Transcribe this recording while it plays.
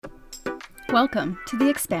Welcome to the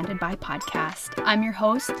Expanded By podcast. I'm your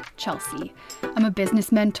host, Chelsea. I'm a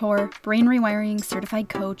business mentor, brain rewiring certified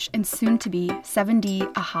coach, and soon to be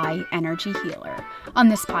 7D, a high energy healer. On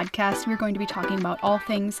this podcast, we're going to be talking about all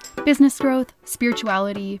things business growth,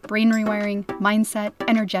 spirituality, brain rewiring, mindset,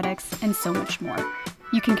 energetics, and so much more.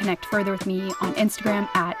 You can connect further with me on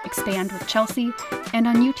Instagram at Expand with Chelsea and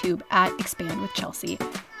on YouTube at Expand with Chelsea.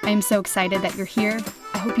 I am so excited that you're here.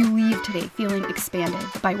 I hope you leave today feeling expanded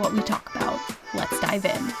by what we talk about. Let's dive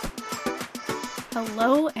in.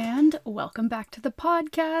 Hello and welcome back to the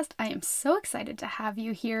podcast. I am so excited to have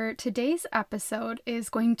you here. Today's episode is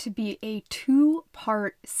going to be a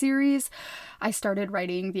two-part series. I started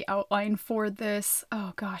writing the outline for this,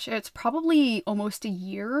 it's probably almost a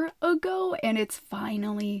year ago, and it's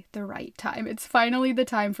finally the right time. It's finally the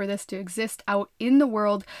time for this to exist out in the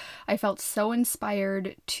world. I felt so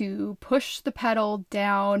inspired to push the pedal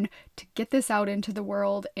down to get this out into the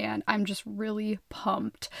world, and I'm just really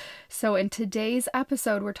pumped. So in today's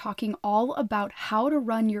episode, we're talking all about how to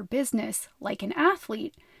run your business like an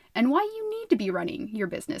athlete and why you need to be running your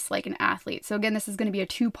business like an athlete. So again, this is going to be a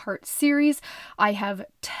two-part series. I have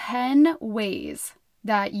 10 ways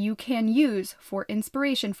that you can use for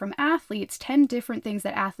inspiration from athletes, 10 different things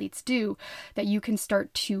that athletes do that you can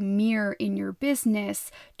start to mirror in your business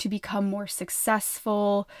to become more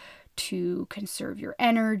successful, to conserve your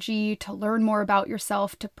energy, to learn more about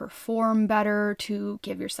yourself, to perform better, to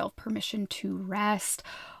give yourself permission to rest,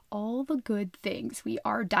 all the good things. We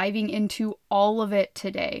are diving into all of it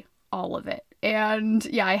today, all of it. And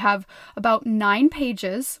yeah, I have about 9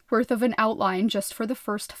 pages worth of an outline just for the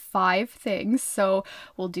first 5 things. So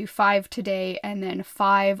we'll do 5 today and then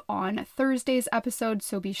 5 on Thursday's episode.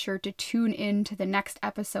 So be sure to tune in to the next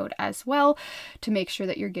episode as well to make sure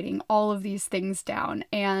that you're getting all of these things down.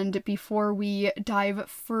 And before we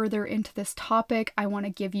dive further into this topic, I want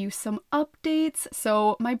to give you some updates.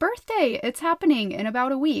 So my birthday, it's happening in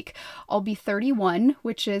about a week. I'll be 31,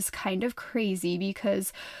 which is kind of crazy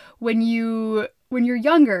because when you're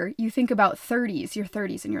younger, you think about your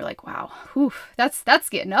 30s, and you're like, wow, whew, that's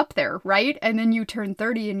getting up there, right? And then you turn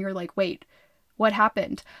 30 and you're like, wait, what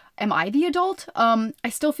happened? Am I the adult? I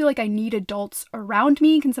still feel like I need adults around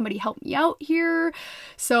me. Can somebody help me out here?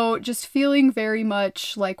 So just feeling very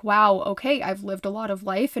much like, wow, okay, I've lived a lot of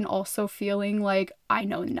life, and also feeling like I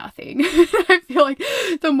know nothing. I feel like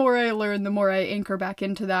the more I learn, the more I anchor back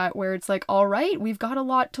into that, where it's like, all right, we've got a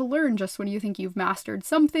lot to learn. Just when you think you've mastered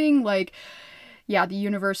something, like, yeah, the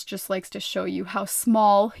universe just likes to show you how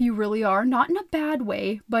small you really are, not in a bad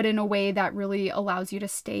way, but in a way that really allows you to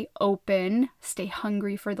stay open, stay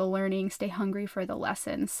hungry for the learning, stay hungry for the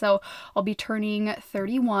lessons. So I'll be turning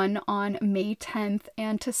 31 on May 10th,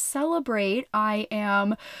 and to celebrate,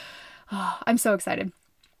 I'm so excited.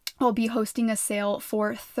 I'll be hosting a sale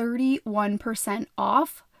for 31%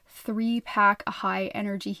 off 3-pack a high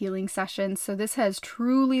energy healing session. So this has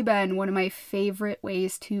truly been one of my favorite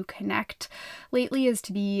ways to connect lately, is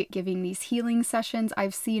to be giving these healing sessions.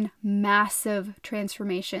 I've seen massive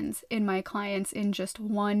transformations in my clients in just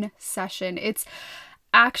one session. It's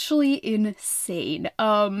actually insane.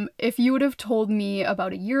 If you would have told me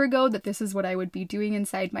about a year ago that this is what I would be doing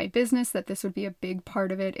inside my business, that this would be a big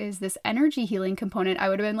part of it is this energy healing component, I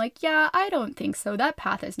would have been like, yeah, I don't think so. That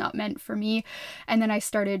path is not meant for me. And then I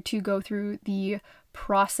started to go through the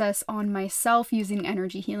process on myself, using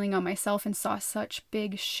energy healing on myself, and saw such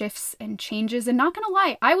big shifts and changes. And not gonna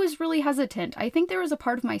lie, I was really hesitant. I think there was a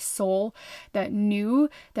part of my soul that knew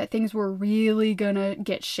that things were really gonna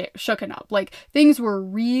get shooken up. Like, things were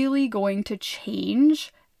really going to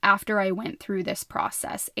change after I went through this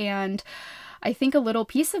process. And I think a little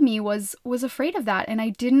piece of me was afraid of that, and I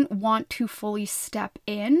didn't want to fully step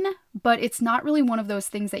in, but it's not really one of those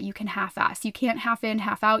things that you can half-ass. You can't half in,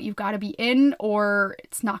 half out. You've got to be in or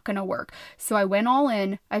it's not going to work. So I went all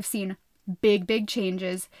in. I've seen big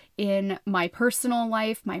changes in my personal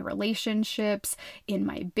life, my relationships, in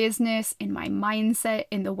my business, in my mindset,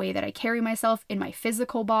 in the way that I carry myself, in my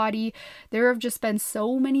physical body. There have just been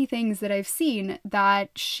so many things that I've seen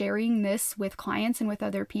that sharing this with clients and with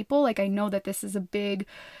other people, like, I know that this is a big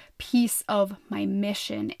piece of my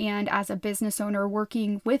mission. And as a business owner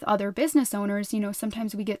working with other business owners,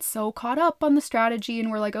 sometimes we get so caught up on the strategy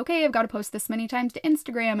and we're like, okay, I've got to post this many times to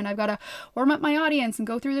Instagram, and I've got to warm up my audience and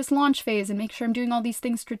go through this launch phase and make sure I'm doing all these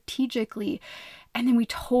things strategically. And then we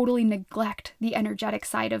totally neglect the energetic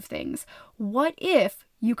side of things. What if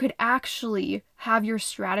you could actually have your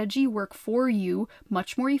strategy work for you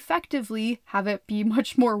much more effectively, have it be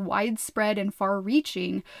much more widespread and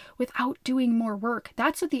far-reaching without doing more work.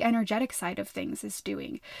 That's what the energetic side of things is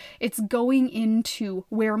doing. It's going into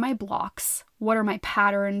where are my blocks, what are my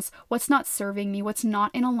patterns, what's not serving me, what's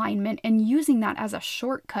not in alignment, and using that as a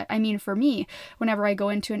shortcut. I mean, for me, whenever I go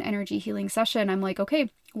into an energy healing session, I'm like, okay,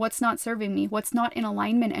 what's not serving me? What's not in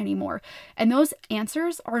alignment anymore? And those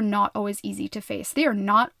answers are not always easy to face. They are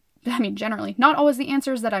not, generally, not always the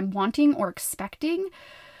answers that I'm wanting or expecting.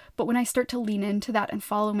 But when I start to lean into that and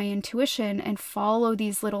follow my intuition and follow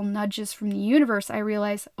these little nudges from the universe, I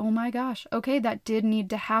realize, oh my gosh, okay, that did need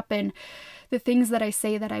to happen. The things that I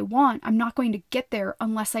say that I want, I'm not going to get there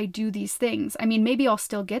unless I do these things. I mean, maybe I'll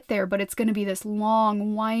still get there, but it's going to be this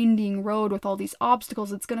long, winding road with all these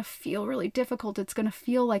obstacles. It's going to feel really difficult. It's going to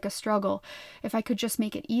feel like a struggle. If I could just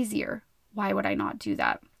make it easier, why would I not do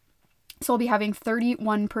that? So I'll be having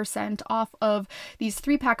 31% off of these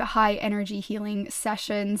 3-pack Ahai energy healing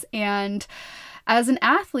sessions. And as an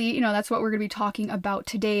athlete, that's what we're going to be talking about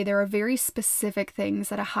today. There are very specific things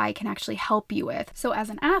that Ahai can actually help you with. So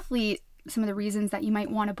as an athlete, some of the reasons that you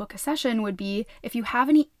might want to book a session would be if you have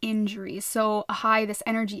any injuries. So Ahai, this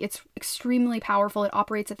energy, it's extremely powerful. It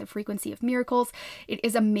operates at the frequency of miracles. It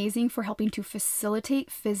is amazing for helping to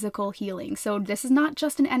facilitate physical healing. So this is not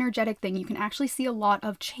just an energetic thing. You can actually see a lot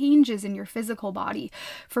of changes in your physical body.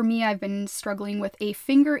 For me, I've been struggling with a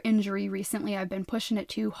finger injury recently. I've been pushing it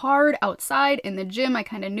too hard outside in the gym. I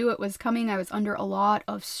kind of knew it was coming. I was under a lot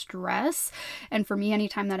of stress. And for me,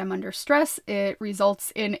 anytime that I'm under stress, it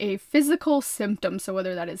results in a physical symptom. So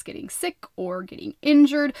whether that is getting sick or getting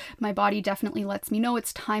injured, my body definitely lets me know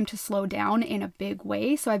it's time to slow down in a big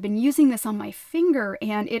way. So I've been using this on my finger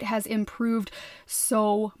and it has improved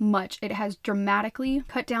so much. It has dramatically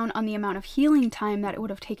cut down on the amount of healing time that it would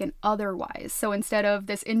have taken otherwise. So instead of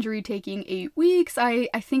this injury taking 8 weeks, I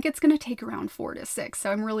think it's going to take around 4 to 6.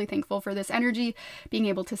 So I'm really thankful for this energy, being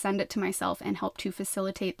able to send it to myself and help to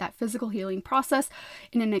facilitate that physical healing process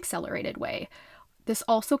in an accelerated way. This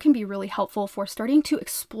also can be really helpful for starting to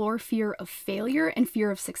explore fear of failure and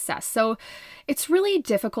fear of success. So it's really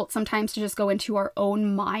difficult sometimes to just go into our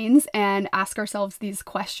own minds and ask ourselves these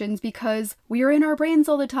questions because we are in our brains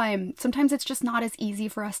all the time. Sometimes it's just not as easy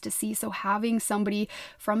for us to see. So having somebody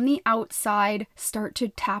from the outside start to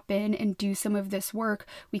tap in and do some of this work,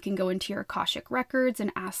 we can go into your Akashic records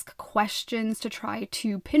and ask questions to try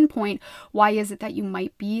to pinpoint why is it that you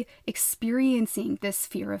might be experiencing this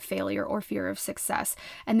fear of failure or fear of success.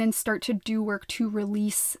 And then start to do work to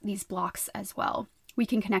release these blocks as well. We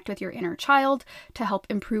can connect with your inner child to help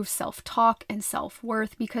improve self-talk and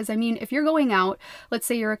self-worth. Because if you're going out, let's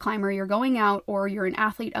say you're a climber, you're going out or you're an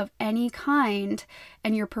athlete of any kind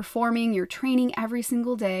and you're performing, you're training every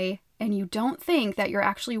single day, and you don't think that you're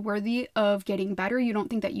actually worthy of getting better, you don't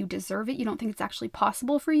think that you deserve it, you don't think it's actually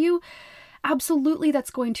possible for you, absolutely that's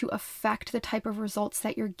going to affect the type of results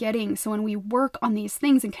that you're getting. So when we work on these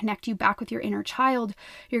things and connect you back with your inner child,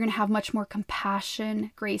 you're going to have much more compassion,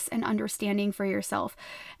 grace, and understanding for yourself.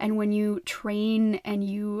 And when you train and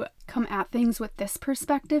you come at things with this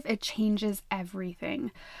perspective, it changes everything.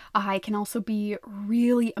 Ahai can also be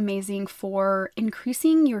really amazing for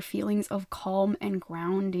increasing your feelings of calm and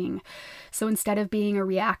grounding. So instead of being a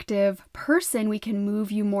reactive person, we can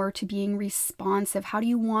move you more to being responsive. How do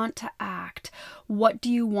you want to act? What do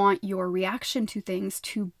you want your reaction to things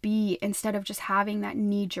to be, instead of just having that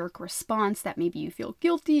knee-jerk response that maybe you feel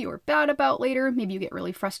guilty or bad about later? Maybe you get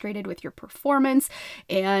really frustrated with your performance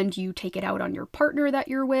and you take it out on your partner that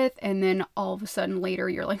you're with, and then all of a sudden later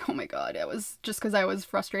you're like, oh my god, it was just because I was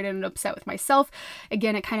frustrated and upset with myself.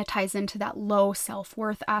 Again, it kind of ties into that low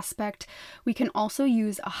self-worth aspect. We can also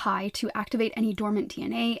use Ahai to activate any dormant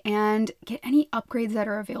DNA and get any upgrades that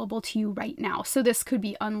are available to you right now. So this could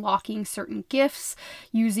be unlocking certain gifts,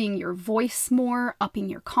 using your voice more, upping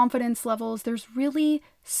your confidence levels. There's really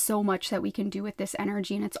so much that we can do with this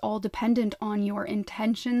energy, and it's all dependent on your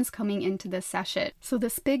intentions coming into this session. So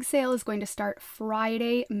this big sale is going to start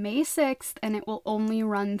Friday, May 6th, and it will only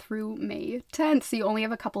run through May 10th. So you only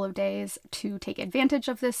have a couple of days to take advantage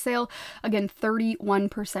of this sale. Again,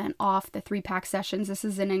 31% off the 3-pack sessions. This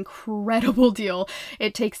is an incredible deal.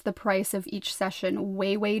 It takes the price of each session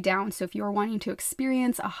way, way down. So if you're wanting to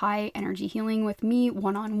experience Ahai energy healing with me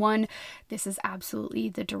one-on-one, this is absolutely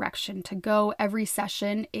the direction to go. Every session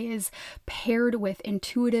session is paired with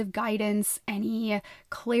intuitive guidance, any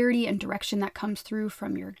clarity and direction that comes through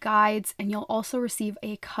from your guides, and you'll also receive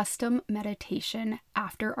a custom meditation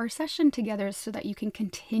after our session together so that you can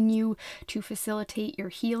continue to facilitate your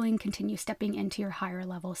healing, continue stepping into your higher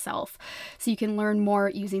level self. So you can learn more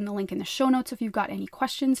using the link in the show notes. If you've got any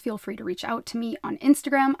questions, feel free to reach out to me on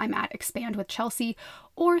Instagram. I'm at expandwithchelsea,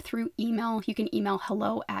 or through email. You can email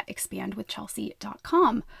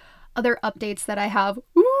hello@expandwithchelsea.com. Other updates that I have.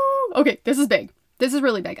 Okay, this is big. This is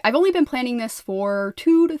really big. I've only been planning this for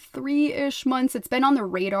 2 to 3-ish months. It's been on the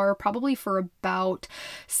radar probably for about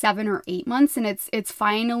 7 or 8 months, and it's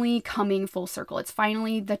finally coming full circle. It's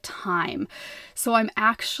finally the time. So I'm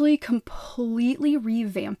actually completely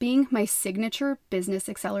revamping my signature business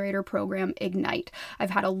accelerator program, Ignite.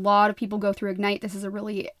 I've had a lot of people go through Ignite. This is a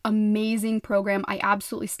really amazing program. I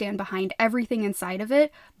absolutely stand behind everything inside of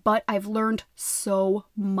it, but I've learned so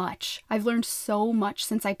much. I've learned so much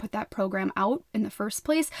since I put that program out in the first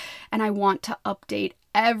place, and I want to update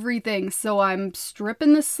everything. So I'm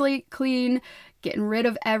stripping the slate clean, getting rid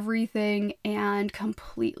of everything, and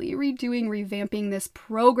completely revamping this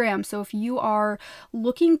program. So if you are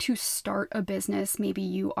looking to start a business, maybe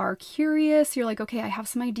you are curious, you're like, okay, I have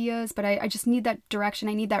some ideas, but I just need that direction.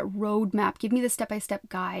 I need that roadmap. Give me the step-by-step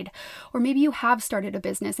guide. Or maybe you have started a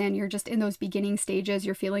business and you're just in those beginning stages.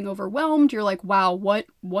 You're feeling overwhelmed. You're like, wow, what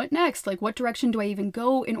next? Like, what direction do I even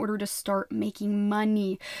go in order to start making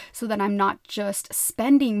money so that I'm not just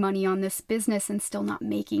spending money on this business and still not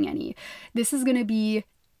making any? This is going to be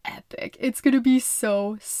epic. It's going to be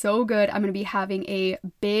so good. I'm going to be having a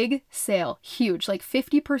big sale, huge, like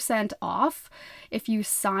 50% off if you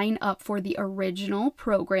sign up for the original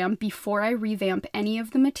program before I revamp any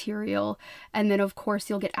of the material. And then of course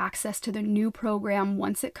you'll get access to the new program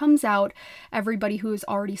once it comes out. Everybody who has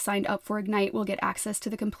already signed up for Ignite will get access to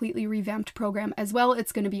the completely revamped program as well.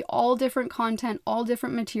 It's going to be all different content, all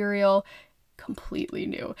different material, completely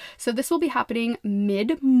new. So this will be happening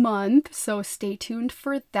mid-month, so stay tuned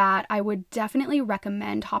for that. I would definitely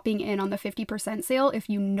recommend hopping in on the 50% sale if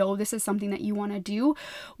you know this is something that you want to do.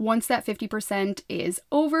 Once that 50% is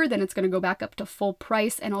over, then it's going to go back up to full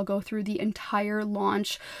price, and I'll go through the entire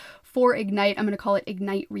launch for Ignite. I'm going to call it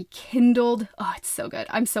Ignite Rekindled. Oh, it's so good.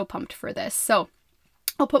 I'm so pumped for this. So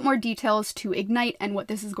I'll put more details to Ignite and what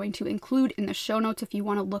this is going to include in the show notes if you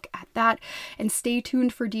want to look at that. And stay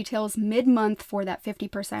tuned for details mid-month for that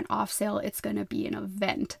 50% off sale. It's going to be an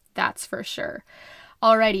event, that's for sure.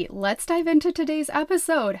 Alrighty, let's dive into today's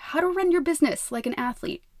episode. How to run your business like an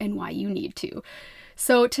athlete and why you need to.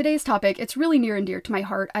 So today's topic, it's really near and dear to my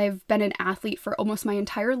heart. I've been an athlete for almost my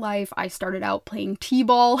entire life. I started out playing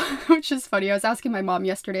t-ball, which is funny. I was asking my mom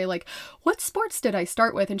yesterday, like, what sports did I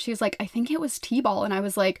start with? And she was like, I think it was t-ball. And I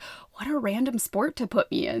was like, what a random sport to put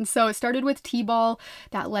me in. So it started with t-ball,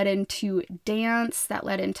 that led into dance, that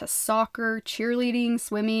led into soccer, cheerleading,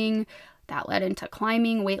 swimming, that led into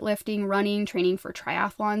climbing, weightlifting, running, training for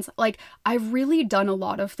triathlons. Like, I've really done a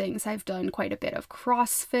lot of things. I've done quite a bit of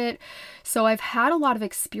CrossFit. So I've had a lot of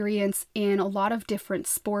experience in a lot of different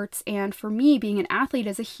sports. And for me, being an athlete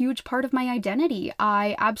is a huge part of my identity.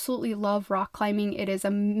 I absolutely love rock climbing. It is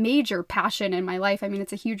a major passion in my life. I mean,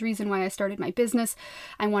 it's a huge reason why I started my business.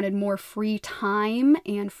 I wanted more free time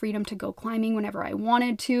and freedom to go climbing whenever I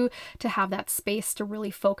wanted to have that space to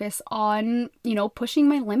really focus on, pushing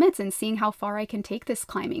my limits and seeing how far I can take this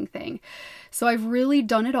climbing thing. So I've really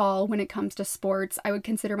done it all when it comes to sports. I would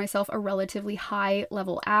consider myself a relatively high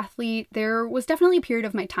level athlete. There was definitely a period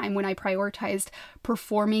of my time when I prioritized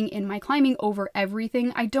performing in my climbing over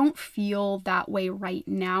everything. I don't feel that way right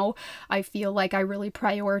now. I feel like I really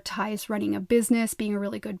prioritize running a business, being a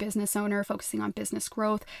really good business owner, focusing on business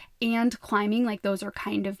growth, and climbing. Like, those are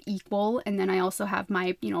kind of equal. And then I also have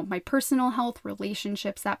my, my personal health,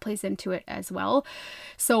 relationships, that plays into it as well.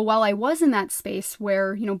 So while I was in that space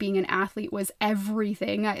where, being an athlete was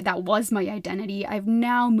everything, that was my identity, I've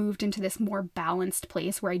now moved into this more balanced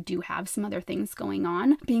place where I do have some other things going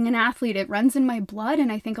on. Being an athlete, it runs in my blood.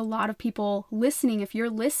 And I think a lot of people listening, if you're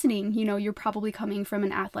listening, you're probably coming from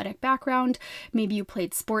an athletic background. Maybe you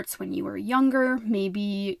played sports when you were younger.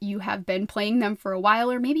 Maybe you have been playing them for a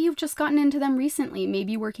while, or maybe you've just gotten into them recently.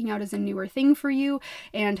 Maybe working out is a newer thing for you,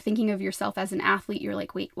 and thinking of yourself as an athlete, you're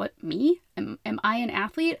like, wait, what, me? Am I an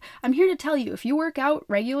athlete? I'm here to tell you, if you work out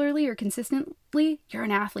regularly or consistently, you're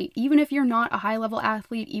an athlete. Even if you're not a high-level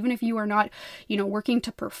athlete, even if you are not, working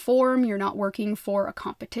to perform, you're not working for a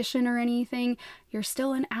competition or anything, you're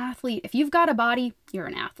still an athlete. If you've got a body, you're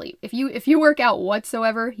an athlete. If you work out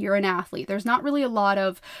whatsoever, you're an athlete. There's not really a lot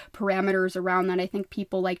of parameters around that. I think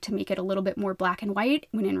people like to make it a little bit more black and white,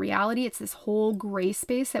 when in reality it's this whole gray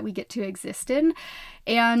space that we get to exist in.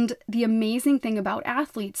 And the amazing thing about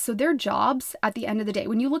athletes, so their jobs at the end of the day,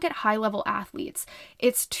 when you look at high-level athletes,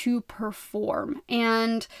 it's to perform,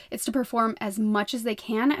 and it's to perform as much as they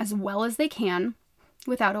can, as well as they can,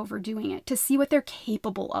 without overdoing it, to see what they're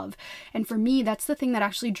capable of. And for me, that's the thing that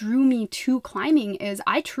actually drew me to climbing, is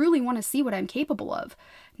I truly want to see what I'm capable of,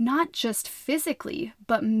 not just physically,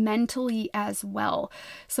 but mentally as well.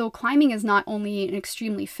 So climbing is not only an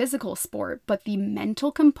extremely physical sport, but the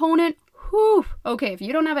mental component, whew, okay, if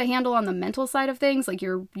you don't have a handle on the mental side of things, like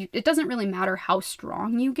it doesn't really matter how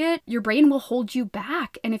strong you get, your brain will hold you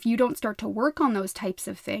back. And if you don't start to work on those types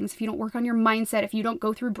of things, if you don't work on your mindset, if you don't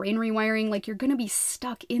go through brain rewiring, like you're going to be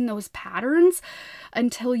stuck in those patterns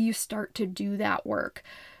until you start to do that work.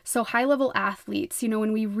 So high-level athletes,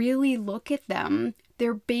 when we really look at them,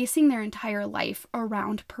 they're basing their entire life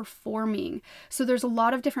around performing. So there's a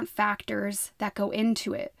lot of different factors that go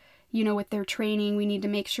into it. With their training, we need to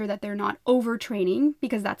make sure that they're not overtraining,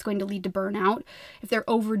 because that's going to lead to burnout. If they're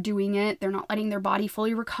overdoing it, they're not letting their body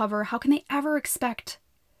fully recover. How can they ever expect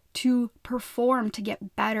to perform, to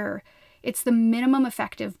get better? It's the minimum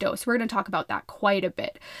effective dose. We're going to talk about that quite a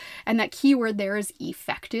bit. And that keyword there is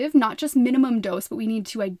effective, not just minimum dose, but we need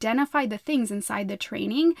to identify the things inside the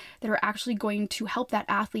training that are actually going to help that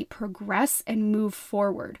athlete progress and move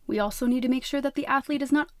forward. We also need to make sure that the athlete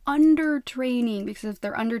is not under-training, because if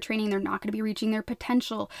they're under-training, they're not going to be reaching their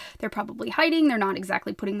potential. They're probably hiding. They're not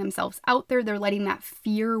exactly putting themselves out there. They're letting that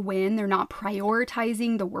fear win. They're not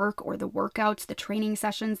prioritizing the work or the workouts, the training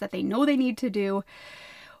sessions that they know they need to do.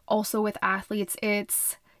 Also with athletes,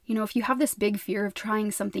 it's, if you have this big fear of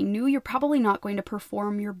trying something new, you're probably not going to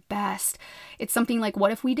perform your best. It's something like,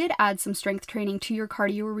 what if we did add some strength training to your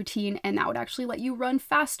cardio routine, and that would actually let you run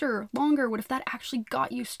faster, longer? What if that actually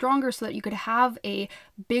got you stronger so that you could have a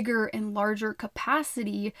bigger and larger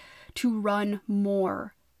capacity to run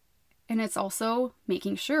more? And it's also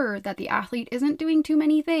making sure that the athlete isn't doing too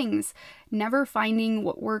many things, never finding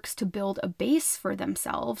what works to build a base for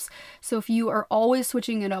themselves. So if you are always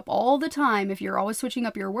switching it up all the time, if you're always switching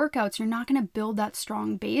up your workouts, you're not going to build that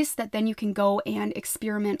strong base that then you can go and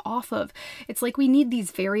experiment off of. It's like we need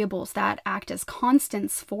these variables that act as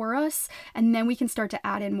constants for us, and then we can start to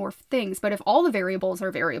add in more things. But if all the variables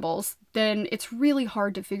are variables, then it's really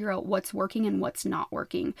hard to figure out what's working and what's not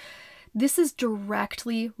working. This is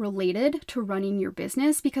directly related to running your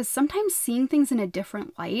business, because sometimes seeing things in a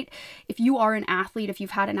different light, if you are an athlete, if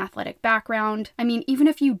you've had an athletic background, even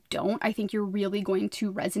if you don't, I think you're really going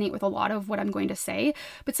to resonate with a lot of what I'm going to say.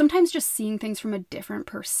 But sometimes just seeing things from a different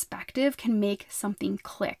perspective can make something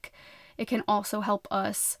click. It can also help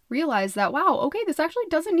us realize that, wow, okay, this actually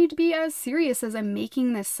doesn't need to be as serious as I'm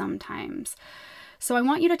making this sometimes. So I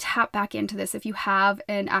want you to tap back into this if you have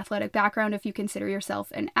an athletic background, if you consider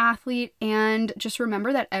yourself an athlete, and just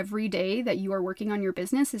remember that every day that you are working on your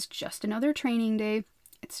business is just another training day.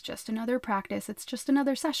 It's just another practice. It's just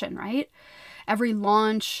another session, right? Every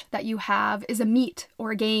launch that you have is a meet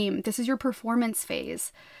or a game. This is your performance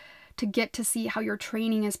phase to get to see how your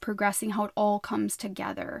training is progressing, how it all comes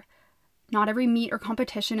together. Not every meet or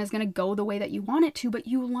competition is going to go the way that you want it to, but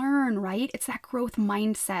you learn, right? It's that growth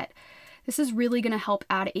mindset. This is really going to help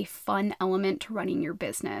add a fun element to running your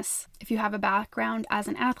business. If you have a background as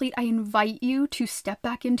an athlete, I invite you to step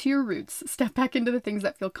back into your roots, step back into the things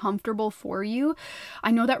that feel comfortable for you.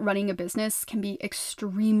 I know that running a business can be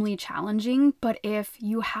extremely challenging, but if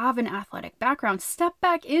you have an athletic background, step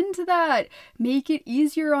back into that. Make it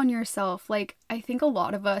easier on yourself. I think a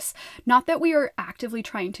lot of us, not that we are actively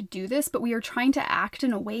trying to do this, but we are trying to act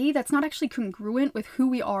in a way that's not actually congruent with who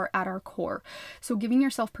we are at our core. So giving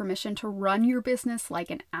yourself permission to run your business like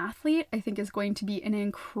an athlete, I think, is going to be an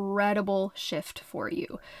incredible shift for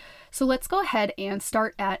you. So let's go ahead and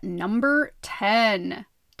start at number 10.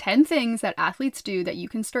 10 things that athletes do that you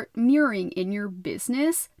can start mirroring in your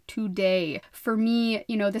business today. For me,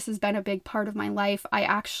 this has been a big part of my life. I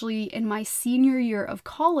actually, in my senior year of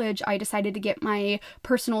college, I decided to get my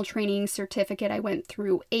personal training certificate. I went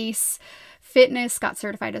through ACE Fitness, got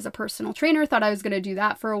certified as a personal trainer, thought I was going to do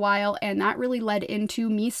that for a while, and that really led into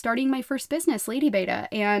me starting my first business, Lady Beta,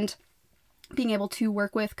 and being able to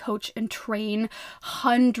work with, coach, and train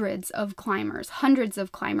hundreds of climbers,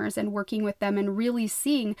 and working with them and really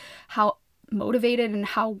seeing how motivated and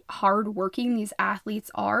how hardworking these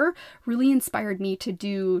athletes are really inspired me to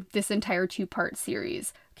do this entire 2-part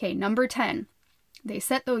series. Okay, number 10. They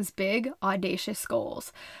set those big, audacious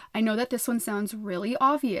goals. I know that this one sounds really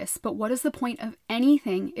obvious, but what is the point of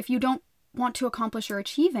anything if you don't want to accomplish or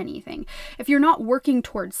achieve anything. If you're not working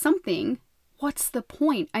towards something, what's the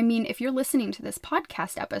point? I mean, if you're listening to this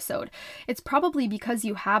podcast episode, it's probably because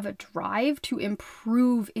you have a drive to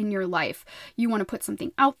improve in your life. You want to put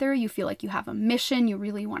something out there. You feel like you have a mission. You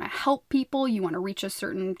really want to help people. You want to reach a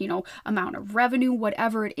certain, amount of revenue,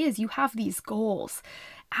 whatever it is. You have these goals.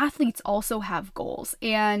 Athletes also have goals,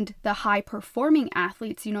 and the high performing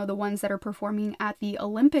athletes, the ones that are performing at the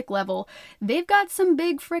Olympic level, they've got some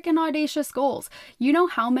big freaking audacious goals. You know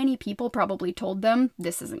how many people probably told them,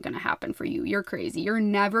 this isn't going to happen for you. You're crazy. You're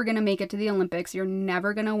never going to make it to the Olympics. You're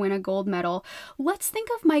never going to win a gold medal. Let's think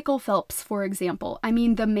of Michael Phelps, for example. I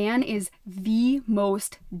mean, the man is the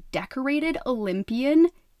most decorated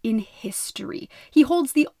Olympian in history. He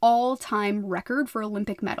holds the all-time record for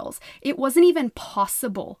Olympic medals. It wasn't even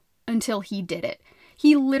possible until he did it.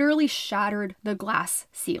 He literally shattered the glass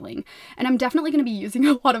ceiling. And I'm definitely going to be using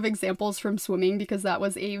a lot of examples from swimming because that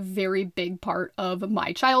was a very big part of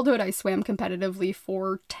my childhood. I swam competitively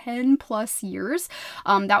for 10 plus years.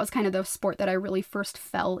 That was kind of the sport that I really first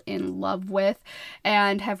fell in love with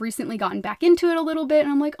and have recently gotten back into it a little bit.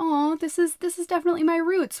 And I'm like, oh, this is definitely my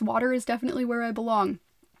roots. Water is definitely where I belong.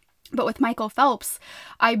 But with Michael Phelps,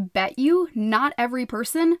 I bet you not every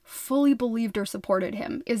person fully believed or supported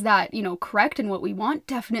him. Is that, correct in what we want?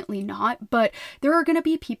 Definitely not. But there are going to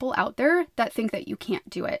be people out there that think that you can't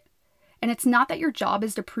do it. And it's not that your job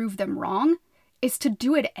is to prove them wrong, it's to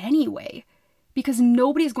do it anyway. Because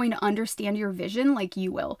nobody is going to understand your vision like you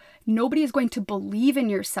will. Nobody is going to believe in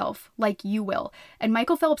yourself like you will. And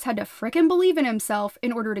Michael Phelps had to frickin' believe in himself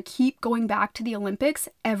in order to keep going back to the Olympics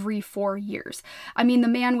every 4 years. I mean, the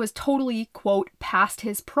man was totally, quote, past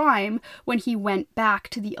his prime when he went back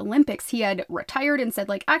to the Olympics. He had retired and said,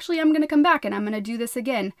 actually, I'm going to come back and I'm going to do this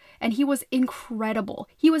again. And he was incredible.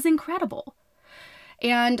 He was incredible.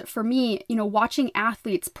 And for me, watching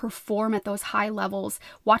athletes perform at those high levels,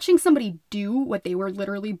 watching somebody do what they were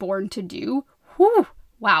literally born to do,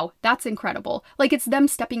 wow, that's incredible. It's them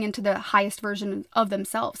stepping into the highest version of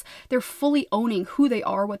themselves. They're fully owning who they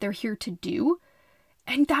are, what they're here to do.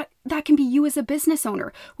 And that can be you as a business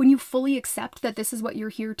owner. When you fully accept that this is what you're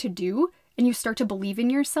here to do, and you start to believe in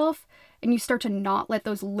yourself, and you start to not let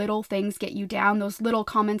those little things get you down, those little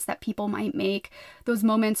comments that people might make, those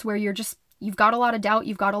moments where you've got a lot of doubt,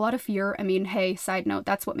 you've got a lot of fear. I mean, hey, side note,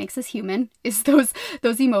 that's what makes us human, is those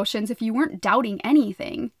emotions. If you weren't doubting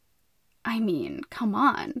anything, I mean, come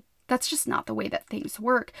on. That's just not the way that things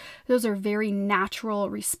work. Those are very natural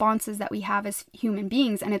responses that we have as human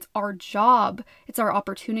beings, and it's our job, it's our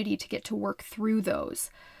opportunity to get to work through those.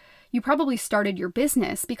 You probably started your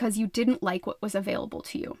business because you didn't like what was available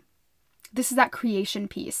to you. This is that creation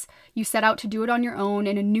piece. You set out to do it on your own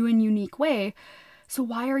in a new and unique way. So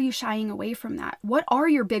why are you shying away from that? What are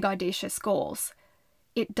your big audacious goals?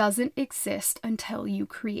 It doesn't exist until you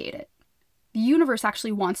create it. The universe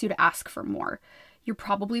actually wants you to ask for more. You're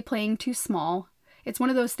probably playing too small. It's one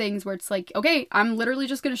of those things where it's like, okay, I'm literally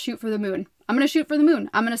just going to shoot for the moon. I'm going to shoot for the moon.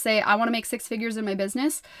 I'm going to say, I want to make 6 figures in my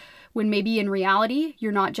business, when maybe in reality,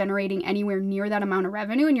 you're not generating anywhere near that amount of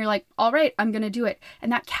revenue. And you're like, all right, I'm going to do it. And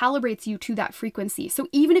that calibrates you to that frequency. So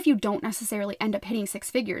even if you don't necessarily end up hitting 6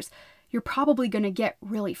 figures, you're probably going to get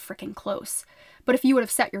really freaking close. But if you would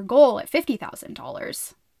have set your goal at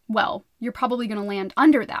 $50,000, well, you're probably going to land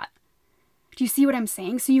under that. Do you see what I'm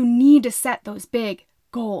saying? So you need to set those big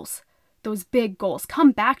goals. Those big goals.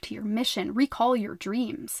 Come back to your mission. Recall your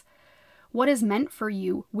dreams. What is meant for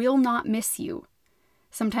you will not miss you.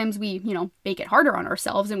 Sometimes we, make it harder on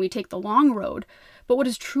ourselves and we take the long road. But what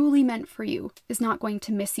is truly meant for you is not going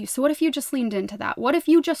to miss you. So what if you just leaned into that? What if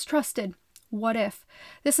you just trusted? What if?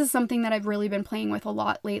 This is something that I've really been playing with a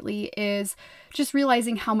lot lately, is just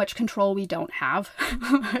realizing how much control we don't have.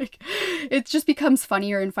 It just becomes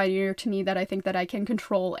funnier and funnier to me that I think that I can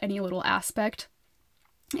control any little aspect.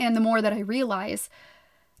 And the more that I realize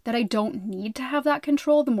that I don't need to have that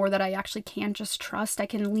control, the more that I actually can just trust. I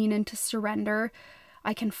can lean into surrender.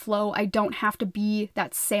 I can flow. I don't have to be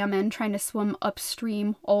that salmon trying to swim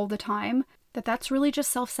upstream all the time. That's really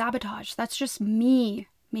just self-sabotage. That's just me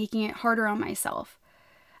making it harder on myself.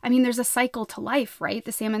 I mean, there's a cycle to life, right?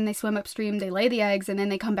 The salmon, they swim upstream, they lay the eggs, and then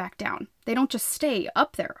they come back down. They don't just stay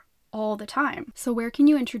up there all the time. So where can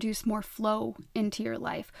you introduce more flow into your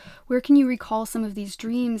life? Where can you recall some of these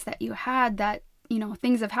dreams that you had that,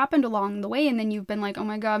 things have happened along the way, and then you've been like, oh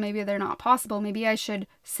my God, maybe they're not possible. Maybe I should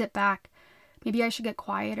sit back. Maybe I should get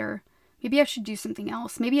quieter. Maybe I should do something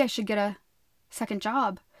else. Maybe I should get a second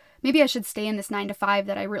job. Maybe I should stay in this 9-to-5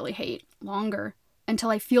 that I really hate longer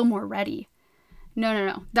until I feel more ready.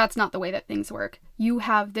 No. That's not the way that things work. You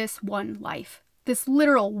have this one life, this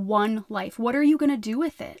literal one life. What are you going to do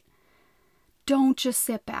with it? don't just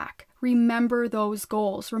sit back. Remember those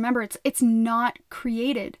goals. Remember, it's not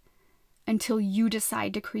created until you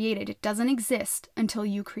decide to create it. It doesn't exist until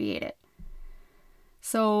you create it.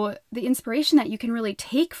 So the inspiration that you can really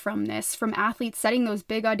take from this, from athletes setting those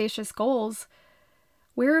big audacious goals,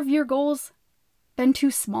 where have your goals been too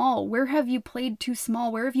small? Where have you played too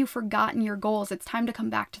small? Where have you forgotten your goals? It's time to come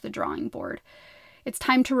back to the drawing board. It's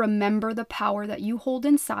time to remember the power that you hold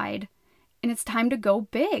inside, and it's time to go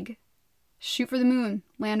big. Shoot for the moon,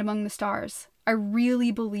 land among the stars. I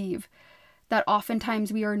really believe that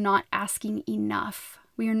oftentimes we are not asking enough.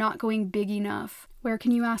 We are not going big enough. Where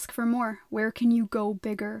can you ask for more? Where can you go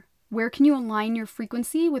bigger? Where can you align your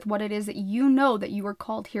frequency with what it is that you know that you are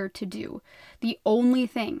called here to do? The only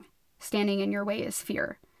thing standing in your way is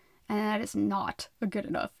fear. And that is not a good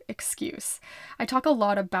enough excuse. I talk a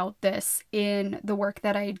lot about this in the work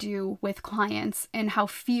that I do with clients and how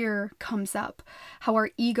fear comes up, how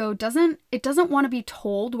our ego doesn't want to be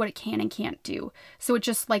told what it can and can't do. So it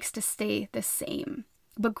just likes to stay the same.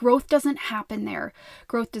 But growth doesn't happen there.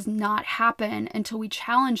 Growth does not happen until we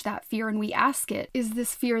challenge that fear and we ask it, is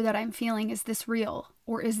this fear that I'm feeling, is this real?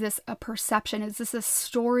 Or is this a perception? Is this a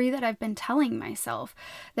story that I've been telling myself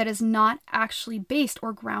that is not actually based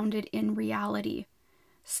or grounded in reality?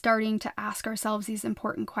 Starting to ask ourselves these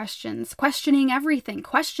important questions, questioning everything,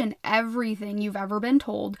 question everything you've ever been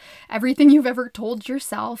told, everything you've ever told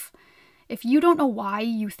yourself. If you don't know why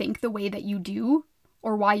you think the way that you do,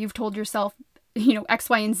 or why you've told yourself, X,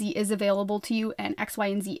 Y, and Z is available to you and X, Y,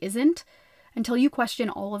 and Z isn't, until you question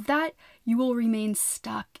all of that, you will remain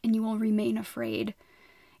stuck and you will remain afraid.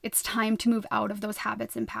 It's time to move out of those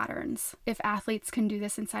habits and patterns. If athletes can do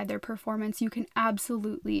this inside their performance, you can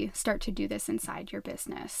absolutely start to do this inside your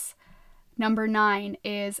business. Number 9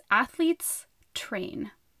 is athletes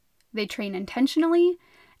train. They train intentionally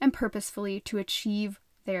and purposefully to achieve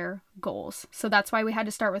their goals. So that's why we had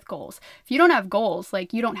to start with goals. If you don't have goals,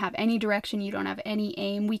 like you don't have any direction, you don't have any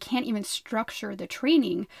aim, we can't even structure the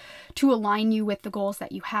training to align you with the goals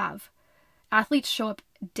that you have. Athletes show up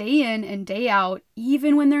day in and day out,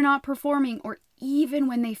 even when they're not performing or even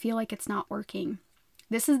when they feel like it's not working.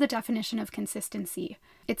 This is the definition of consistency.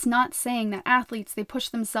 It's not saying that athletes, they push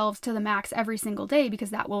themselves to the max every single day because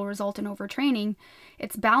that will result in overtraining.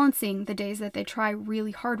 It's balancing the days that they try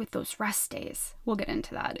really hard with those rest days. We'll get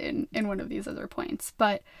into that in one of these other points.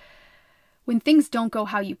 But when things don't go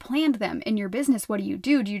how you planned them in your business, what do?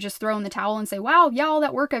 Do you just throw in the towel and say, wow, yeah, all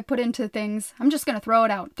that work I've put into things, I'm just going to throw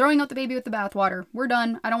it out. Throwing out the baby with the bathwater. We're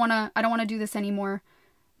done. I don't want to do this anymore.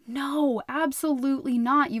 No, absolutely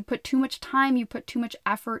not. You put too much time, you put too much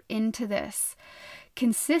effort into this.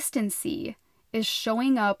 Consistency is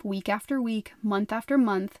showing up week after week, month after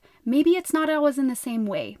month. Maybe it's not always in the same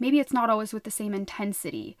way. Maybe it's not always with the same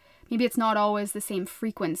intensity. Maybe it's not always the same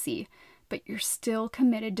frequency, but you're still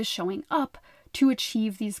committed to showing up to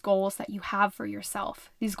achieve these goals that you have for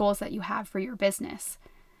yourself, these goals that you have for your business.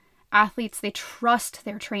 Athletes, they trust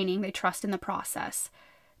their training, they trust in the process.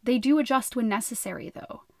 They do adjust when necessary,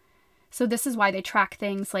 though. So this is why they track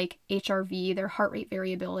things like HRV, their heart rate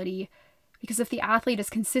variability, because if the athlete is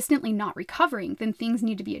consistently not recovering, then things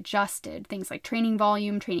need to be adjusted. Things like training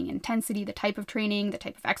volume, training intensity, the type of training, the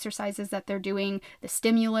type of exercises that they're doing, the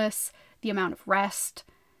stimulus, the amount of rest.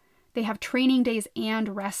 They have training days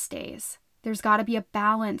and rest days. There's got to be a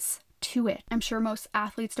balance to it. I'm sure most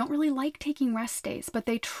athletes don't really like taking rest days, but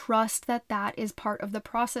they trust that that is part of the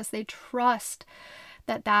process. They trust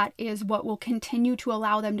that that is what will continue to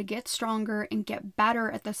allow them to get stronger and get better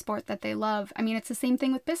at the sport that they love. I mean, it's the same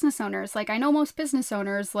thing with business owners. Like, I know most business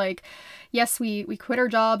owners, like, yes, we quit our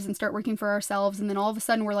jobs and start working for ourselves, and then all of a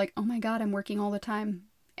sudden we're like, oh my God, I'm working all the time.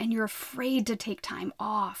 And you're afraid to take time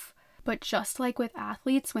off. But just like with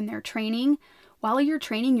athletes, when they're training, while you're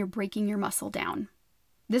training, you're breaking your muscle down.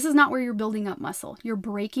 This is not where you're building up muscle. You're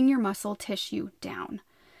breaking your muscle tissue down.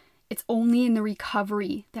 It's only in the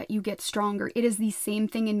recovery that you get stronger. It is the same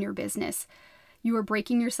thing in your business. You are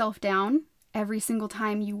breaking yourself down every single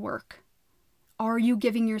time you work. Are you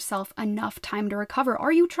giving yourself enough time to recover?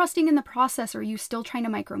 Are you trusting in the process? Or are you still trying to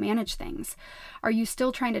micromanage things? Are you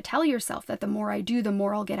still trying to tell yourself that the more I do, the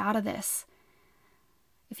more I'll get out of this?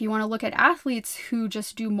 If you want to look at athletes who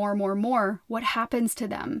just do more, what happens to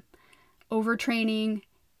them? Overtraining,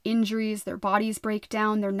 injuries, their bodies break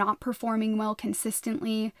down, they're not performing well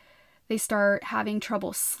consistently. They start having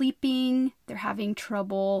trouble sleeping, they're having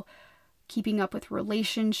trouble keeping up with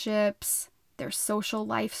relationships, their social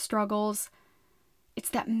life struggles. It's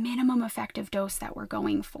that minimum effective dose that we're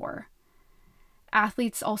going for.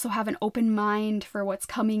 Athletes also have an open mind for what's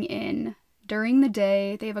coming in. During the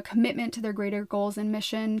day, they have a commitment to their greater goals and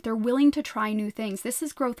mission. They're willing to try new things. This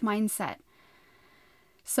is growth mindset.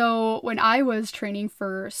 So when I was training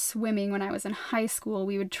for swimming, when I was in high school,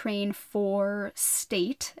 we would train for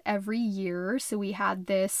state every year. So we had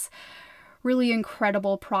this really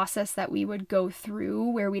incredible process that we would go through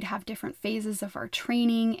where we'd have different phases of our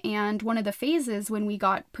training. And one of the phases when we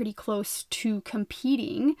got pretty close to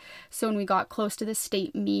competing, so when we got close to the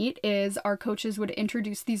state meet, is our coaches would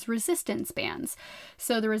introduce these resistance bands.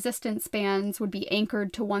 So the resistance bands would be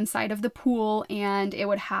anchored to one side of the pool, and it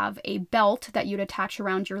would have a belt that you'd attach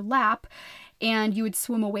around your lap, and you would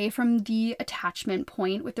swim away from the attachment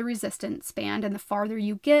point with the resistance band. And the farther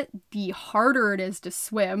you get, the harder it is to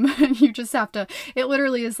swim. You just have to, it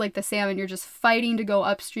literally is like the salmon. You're just fighting to go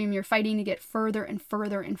upstream. You're fighting to get further and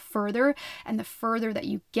further and further. And the further that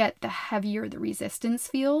you get, the heavier the resistance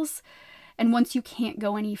feels. And once you can't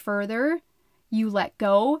go any further, you let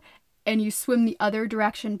go and you swim the other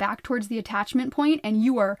direction back towards the attachment point, and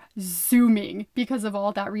you are zooming because of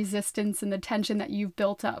all that resistance and the tension that you've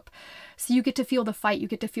built up. So you get to feel the fight, you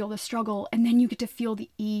get to feel the struggle, and then you get to feel the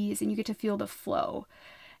ease and you get to feel the flow.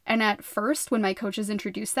 And at first, when my coaches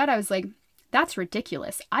introduced that, I was like, that's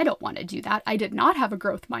ridiculous. I don't want to do that. I did not have a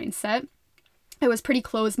growth mindset. I was pretty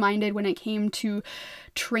closed-minded when it came to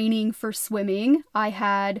training for swimming. I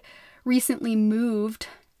had recently moved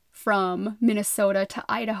from Minnesota to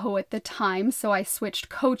Idaho at the time, so I switched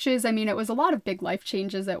coaches. I mean, it was a lot of big life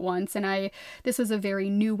changes at once, and this was a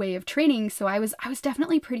very new way of training, so I was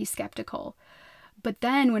definitely pretty skeptical. But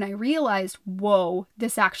then when I realized, whoa,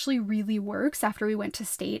 this actually really works after we went to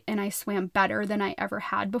state and I swam better than I ever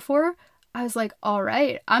had before, I was like, all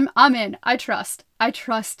right, I'm in. I trust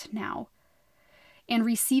now. And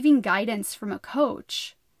receiving guidance from a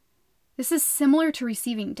coach, this is similar to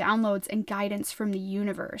receiving downloads and guidance from the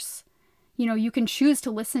universe. You know, you can choose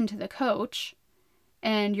to listen to the coach,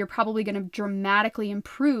 and you're probably going to dramatically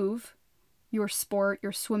improve your sport,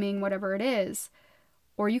 your swimming, whatever it is.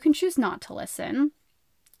 Or you can choose not to listen,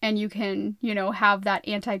 and you can, have that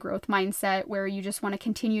anti-growth mindset where you just want to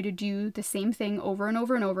continue to do the same thing over and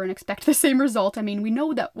over and over and expect the same result. I mean, we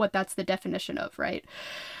know what that's the definition of, right?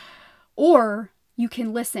 Or you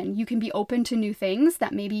can listen. You can be open to new things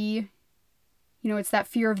that maybe, it's that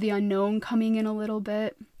fear of the unknown coming in a little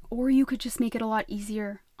bit. Or you could just make it a lot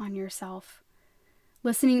easier on yourself.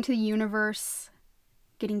 Listening to the universe,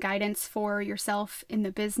 getting guidance for yourself in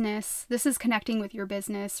the business. This is connecting with your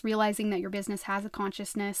business, realizing that your business has a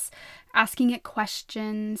consciousness, asking it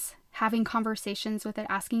questions, having conversations with it,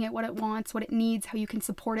 asking it what it wants, what it needs, how you can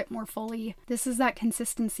support it more fully. This is that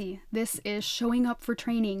consistency. This is showing up for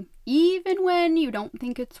training, even when you don't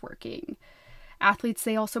think it's working. Athletes,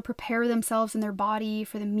 they also prepare themselves and their body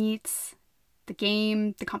for the meets, the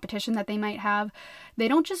game, the competition that they might have. They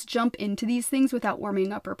don't just jump into these things without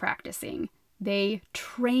warming up or practicing. They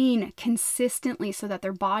train consistently so that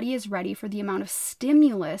their body is ready for the amount of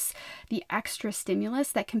stimulus, the extra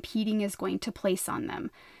stimulus that competing is going to place on them.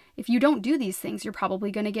 If you don't do these things, you're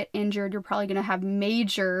probably going to get injured. You're probably going to have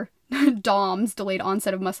major DOMS, delayed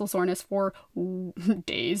onset of muscle soreness, for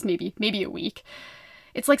days, maybe a week.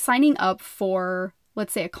 It's like signing up for,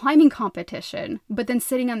 let's say, a climbing competition, but then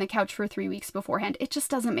sitting on the couch for 3 weeks beforehand. It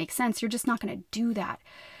just doesn't make sense. You're just not going to do that.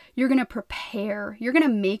 You're going to prepare. You're going to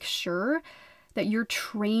make sure that you're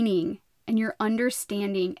training and you're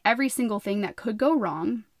understanding every single thing that could go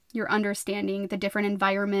wrong. You're understanding the different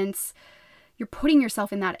environments. You're putting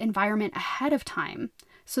yourself in that environment ahead of time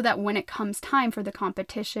so that when it comes time for the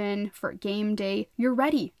competition, for game day, you're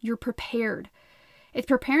ready. You're prepared. It's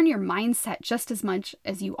preparing your mindset just as much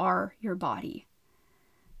as you are your body.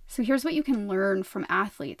 So here's what you can learn from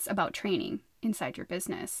athletes about training inside your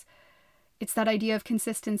business. It's that idea of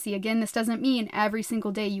consistency. Again, this doesn't mean every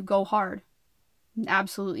single day you go hard.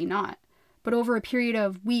 Absolutely not. But over a period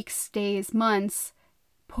of weeks, days, months,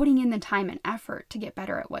 putting in the time and effort to get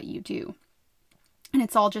better at what you do. And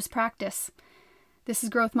it's all just practice. This is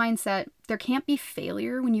growth mindset. There can't be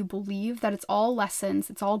failure when you believe that it's all lessons,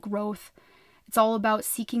 it's all growth. It's all about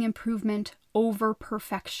seeking improvement over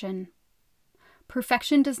perfection.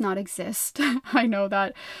 Perfection does not exist. I know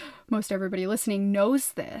that most everybody listening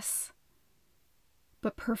knows this.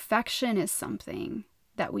 But perfection is something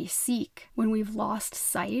that we seek when we've lost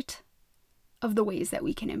sight of the ways that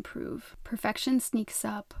we can improve. Perfection sneaks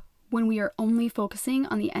up when we are only focusing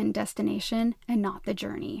on the end destination and not the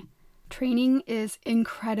journey. Training is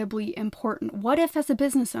incredibly important. What if, as a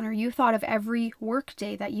business owner, you thought of every work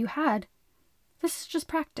day that you had? This is just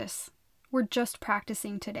practice. We're just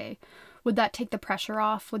practicing today. Would that take the pressure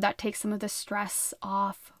off? Would that take some of the stress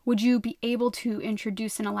off? Would you be able to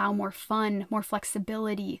introduce and allow more fun, more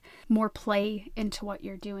flexibility, more play into what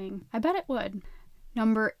you're doing? I bet it would.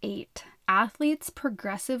 Number 8, athletes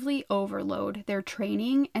progressively overload their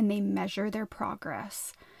training and they measure their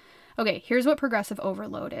progress. Okay, here's what progressive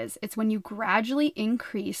overload is. It's when you gradually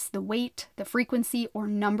increase the weight, the frequency, or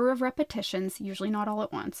number of repetitions, usually not all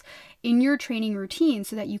at once, in your training routine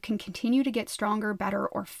so that you can continue to get stronger, better,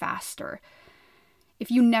 or faster. If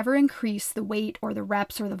you never increase the weight or the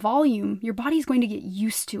reps or the volume, your body's going to get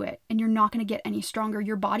used to it and you're not going to get any stronger.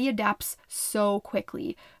 Your body adapts so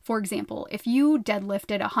quickly. For example, if you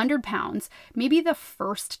deadlifted 100 pounds, maybe the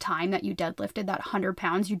first time that you deadlifted that 100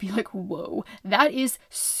 pounds, you'd be like, whoa, that is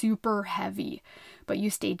super heavy. But you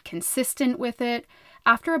stayed consistent with it.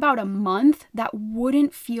 After about a month, that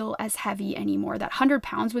wouldn't feel as heavy anymore. That 100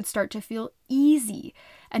 pounds would start to feel easy.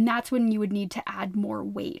 And that's when you would need to add more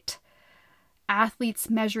weight. Athletes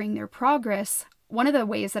measuring their progress, one of the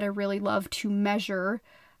ways that I really love to measure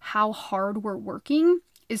how hard we're working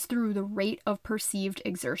is through the rate of perceived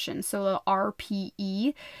exertion. So the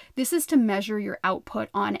RPE, this is to measure your output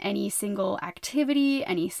on any single activity,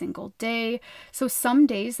 any single day. So some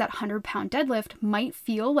days that 100-pound deadlift might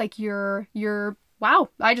feel like you're wow,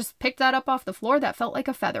 I just picked that up off the floor. That felt like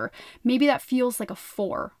a feather. Maybe that feels like a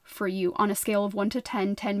 4 for you on a scale of 1 to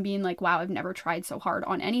 10, 10 being like, wow, I've never tried so hard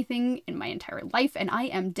on anything in my entire life and I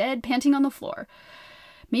am dead panting on the floor.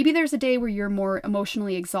 Maybe there's a day where you're more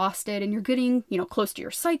emotionally exhausted and you're getting, close to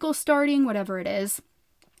your cycle starting, whatever it is.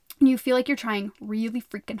 And you feel like you're trying really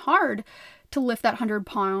freaking hard to lift that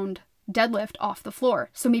 100-pound deadlift off the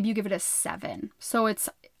floor. So maybe you give it a 7. So it's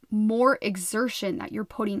more exertion that you're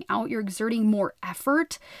putting out. You're exerting more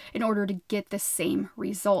effort in order to get the same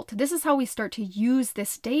result. This is how we start to use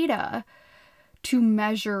this data to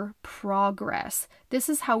measure progress. This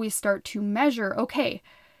is how we start to measure, okay,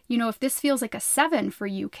 if this feels like a 7 for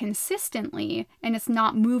you consistently and it's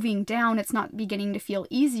not moving down, it's not beginning to feel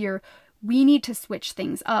easier, we need to switch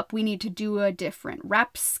things up. We need to do a different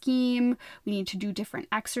rep scheme. We need to do different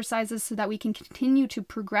exercises so that we can continue to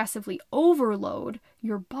progressively overload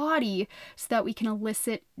your body so that we can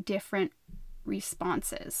elicit different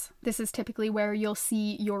responses. This is typically where you'll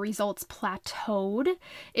see your results plateaued.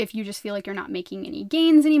 If you just feel like you're not making any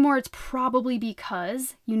gains anymore, it's probably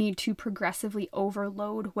because you need to progressively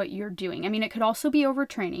overload what you're doing. I mean, it could also be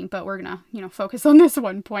overtraining, but we're gonna, focus on this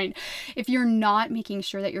one point. If you're not making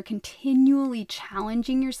sure that you're continually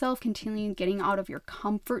challenging yourself, continually getting out of your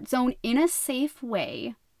comfort zone in a safe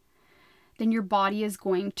way, then your body is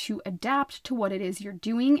going to adapt to what it is you're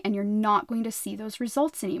doing and you're not going to see those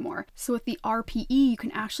results anymore. So with the RPE, you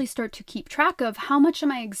can actually start to keep track of how much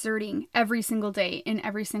am I exerting every single day in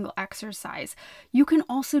every single exercise. You can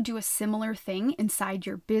also do a similar thing inside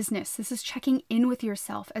your business. This is checking in with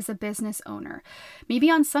yourself as a business owner. Maybe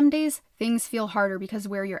on some days, things feel harder because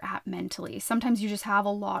where you're at mentally. Sometimes you just have a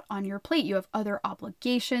lot on your plate. You have other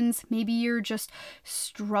obligations. Maybe you're just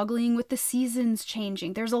struggling with the seasons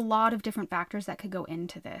changing. There's a lot of different factors that could go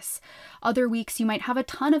into this. Other weeks you might have a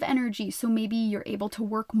ton of energy, so maybe you're able to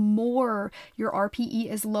work more. Your RPE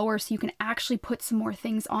is lower, so you can actually put some more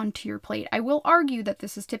things onto your plate. I will argue that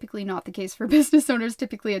this is typically not the case for business owners.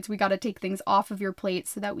 Typically it's we got to take things off of your plate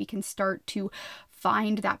so that we can start to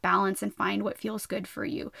find that balance and find what feels good for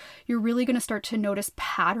you. You're really going to start to notice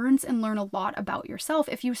patterns and learn a lot about yourself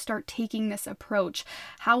if you start taking this approach.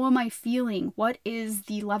 How am I feeling? What is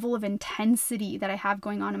the level of intensity that I have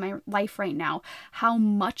going on in my life right now? How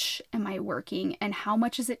much am I working and how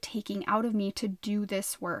much is it taking out of me to do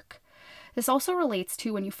this work? This also relates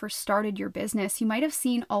to when you first started your business. You might have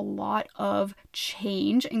seen a lot of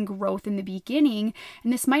change and growth in the beginning,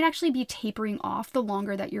 and this might actually be tapering off the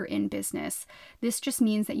longer that you're in business. This just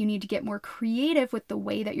means that you need to get more creative with the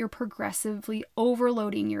way that you're progressively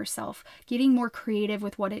overloading yourself, getting more creative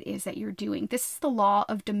with what it is that you're doing. This is the law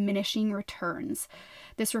of diminishing returns.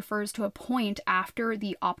 This refers to a point after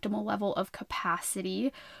the optimal level of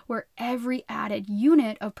capacity where every added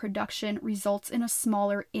unit of production results in a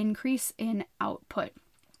smaller increase in output.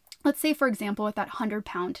 Let's say, for example, with that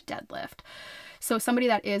 100-pound deadlift. So somebody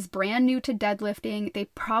that is brand new to deadlifting, they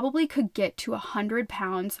probably could get to 100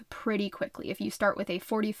 pounds pretty quickly. If you start with a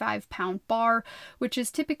 45-pound bar, which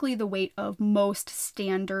is typically the weight of most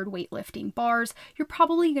standard weightlifting bars, you're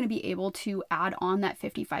probably going to be able to add on that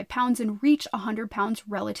 55 pounds and reach 100 pounds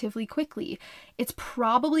relatively quickly. It's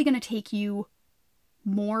probably going to take you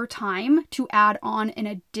more time to add on an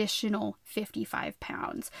additional 55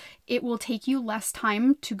 pounds. It will take you less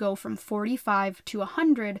time to go from 45 to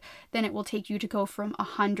 100 than it will take you to go from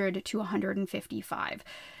 100 to 155.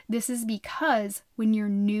 This is because when you're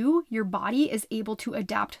new, your body is able to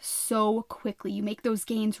adapt so quickly. You make those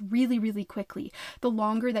gains really, really quickly. The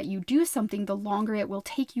longer that you do something, the longer it will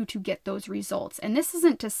take you to get those results. And this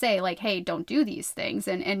isn't to say like, hey, don't do these things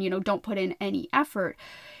and don't put in any effort.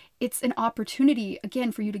 It's an opportunity,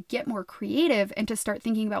 again, for you to get more creative and to start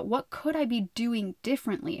thinking about what could I be doing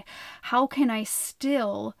differently? How can I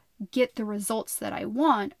still get the results that I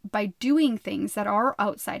want by doing things that are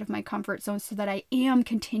outside of my comfort zone so that I am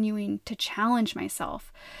continuing to challenge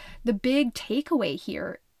myself? The big takeaway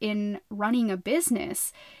here in running a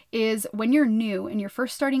business is when you're new and you're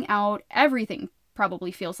first starting out, everything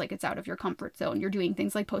probably feels like it's out of your comfort zone. You're doing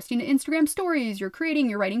things like posting to Instagram stories, you're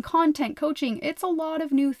writing content, coaching. It's a lot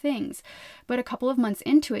of new things. But a couple of months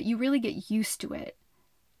into it, you really get used to it.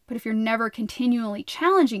 But if you're never continually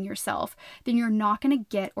challenging yourself, then you're not going to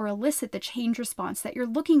get or elicit the change response that you're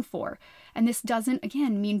looking for. And this doesn't,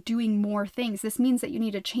 again, mean doing more things. This means that you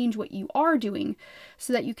need to change what you are doing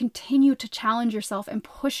so that you continue to challenge yourself and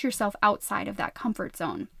push yourself outside of that comfort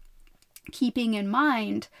zone. Keeping in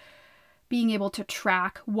mind being able to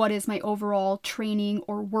track what is my overall training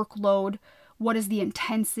or workload, what is the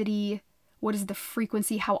intensity, what is the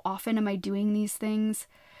frequency, how often am I doing these things?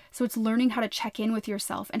 So it's learning how to check in with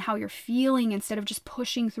yourself and how you're feeling instead of just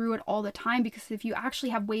pushing through it all the time. Because if you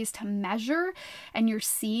actually have ways to measure and you're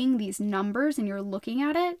seeing these numbers and you're looking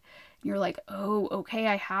at it, you're like, oh, okay,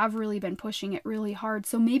 I have really been pushing it really hard.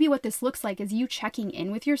 So maybe what this looks like is you checking in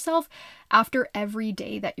with yourself after every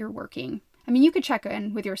day that you're working. I mean, you could check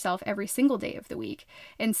in with yourself every single day of the week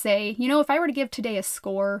and say, if I were to give today a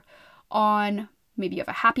score on, maybe you have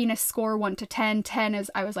a happiness score, 1 to 10. 10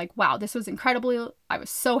 is, I was like, wow, this was incredible. I was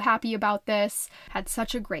so happy about this. Had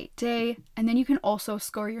such a great day. And then you can also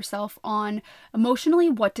score yourself on emotionally,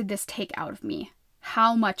 what did this take out of me?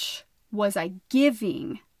 How much was I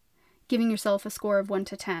giving yourself a score of 1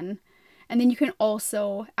 to 10. And then you can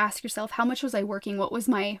also ask yourself, how much was I working? What was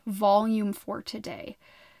my volume for today?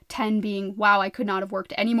 10 being, wow, I could not have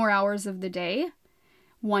worked any more hours of the day.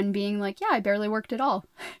 1 being like, yeah, I barely worked at all.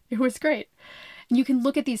 It was great. And you can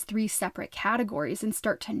look at these 3 separate categories and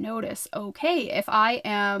start to notice, okay, if I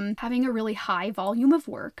am having a really high volume of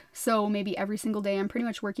work, so maybe every single day I'm pretty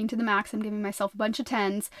much working to the max, I'm giving myself a bunch of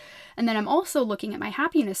 10s, and then I'm also looking at my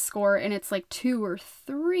happiness score and it's like 2 or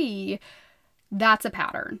 3, that's a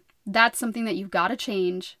pattern. That's something that you've got to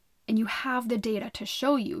change. And you have the data to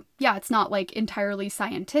show you. Yeah, it's not like entirely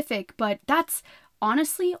scientific, but that's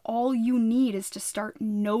honestly all you need is to start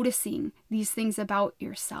noticing these things about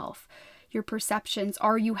yourself. Your perceptions.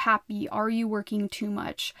 Are you happy? Are you working too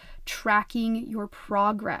much? Tracking your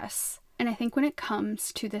progress. And I think when it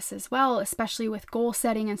comes to this as well, especially with goal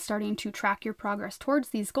setting and starting to track your progress towards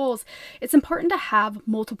these goals, it's important to have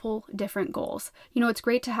multiple different goals. It's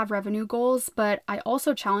great to have revenue goals, but I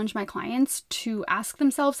also challenge my clients to ask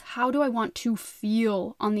themselves, how do I want to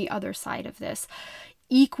feel on the other side of this?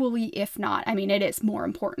 Equally, if not, it is more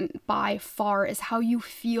important by far, is how you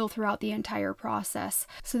feel throughout the entire process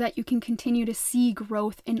so that you can continue to see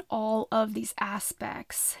growth in all of these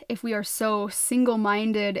aspects. If we are so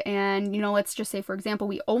single-minded and, let's just say, for example,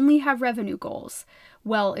 we only have revenue goals.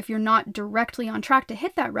 Well, if you're not directly on track to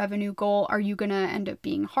hit that revenue goal, are you going to end up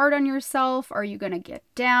being hard on yourself? Are you going to get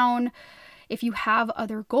down? If you have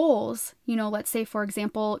other goals, let's say, for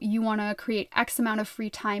example, you want to create X amount of free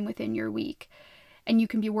time within your week. And you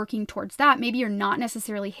can be working towards that. Maybe you're not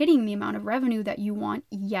necessarily hitting the amount of revenue that you want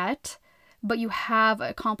yet, but you have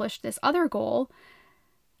accomplished this other goal.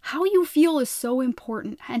 How you feel is so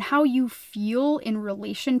important, and how you feel in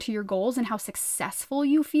relation to your goals and how successful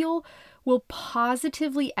you feel will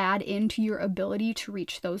positively add into your ability to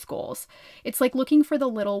reach those goals. It's like looking for the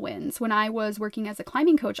little wins. When I was working as a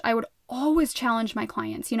climbing coach, I would always challenge my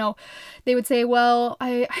clients. They would say, well,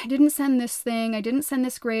 I didn't send this thing. I didn't send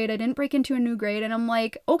this grade. I didn't break into a new grade. And I'm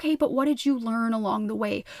like, okay, but what did you learn along the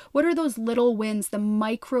way? What are those little wins, the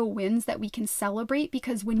micro wins that we can celebrate?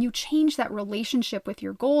 Because when you change that relationship with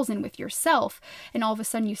your goals and with yourself, and all of a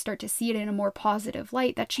sudden you start to see it in a more positive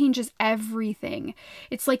light, that changes everything.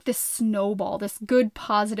 It's like this snowball, this good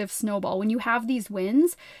positive snowball. When you have these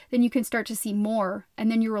wins, then you can start to see more.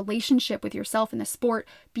 And then your relationship with yourself in the sport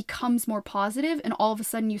becomes more positive, and all of a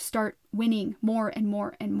sudden you start winning more and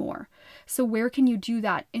more and more. So where can you do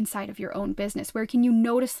that inside of your own business? Where can you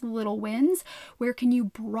notice the little wins? Where can you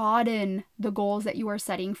broaden the goals that you are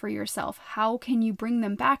setting for yourself? How can you bring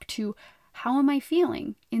them back to how am I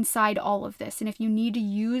feeling inside all of this? And if you need to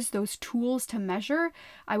use those tools to measure,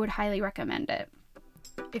 I would highly recommend it.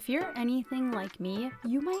 If you're anything like me,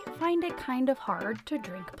 you might find it kind of hard to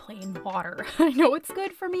drink plain water. I know it's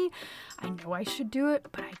good for me. I know I should do it,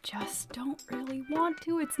 but I just don't really want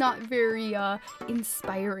to. It's not very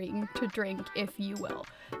inspiring to drink, if you will.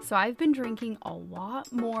 So I've been drinking a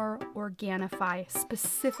lot more Organifi,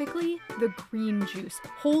 specifically the green juice.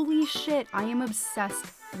 Holy shit, I am obsessed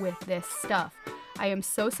with this stuff. I am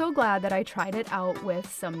so glad that I tried it out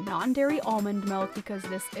with some non-dairy almond milk because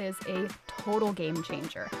this is a total game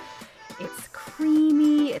changer. It's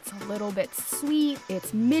creamy, it's a little bit sweet,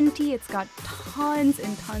 it's minty, it's got tons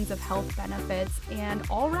and tons of health benefits, and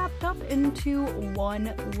all wrapped up into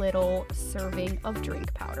one little serving of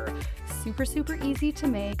drink powder. Super easy to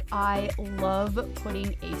make. I love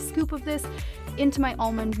putting a scoop of this into my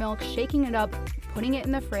almond milk, shaking it up, putting it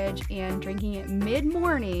in the fridge, and drinking it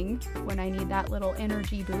mid-morning when I need that little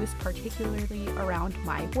energy boost, particularly around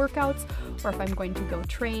my workouts or if I'm going to go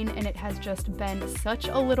train. And it has just been such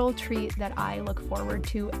a little treat that I look forward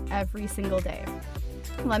to every single day.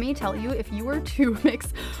 Let me tell you, if you were to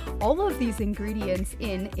mix all of these ingredients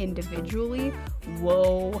in individually,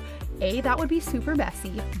 whoa, A, that would be super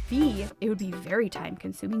messy. B, it would be very time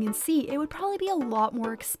consuming. And C, it would probably be a lot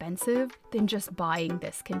more expensive than just buying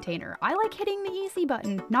this container. I like hitting the easy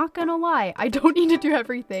button, not gonna lie. I don't need to do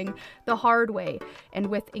everything the hard way. And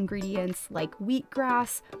with ingredients like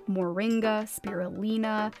wheatgrass, moringa,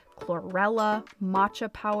 spirulina, chlorella,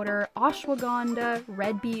 matcha powder, ashwagandha,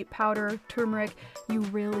 red beet powder, turmeric, you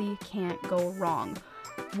really can't go wrong.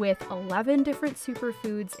 With 11 different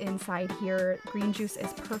superfoods inside here, green juice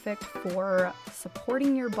is perfect for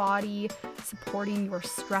supporting your body, supporting your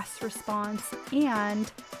stress response,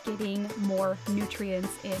 and getting more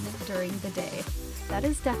nutrients in during the day. That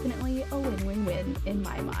is definitely a win-win-win in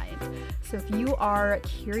my mind. So if you are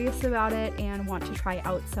curious about it and want to try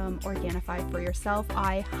out some Organifi for yourself,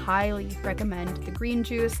 I highly recommend the green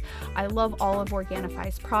juice. I love all of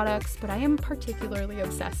Organifi's products, but I am particularly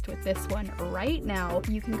obsessed with this one right now.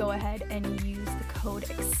 You can go ahead and use the code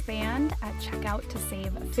EXPAND at checkout to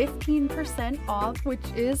save 15% off, which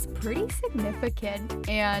is pretty significant.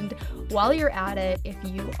 And while you're at it, if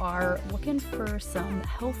you are looking for some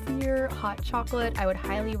healthier hot chocolate, I would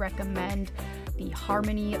highly recommend the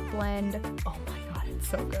Harmony blend. Oh my god, it's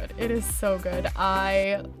so good. It is so good.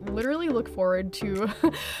 I literally look forward to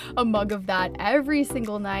a mug of that every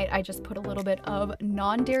single night. I just put a little bit of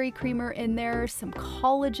non-dairy creamer in there, some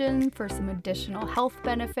collagen for some additional health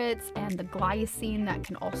benefits, and the glycine that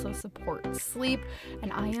can also support sleep,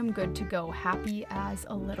 and I am good to go, happy as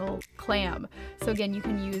a little clam. So again, you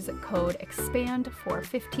can use code EXPAND for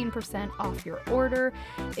 15% off your order.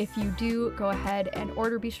 If you do go ahead and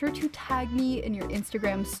order, be sure to tag me in your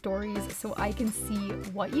Instagram stories so I can see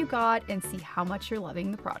what you got and see how much you're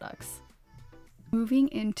loving the products. Moving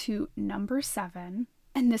into number 7,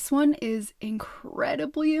 and this one is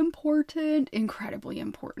incredibly important.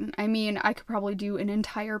 I mean, I could probably do an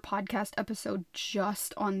entire podcast episode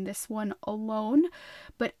just on this one alone,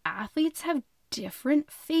 but athletes have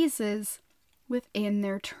different phases within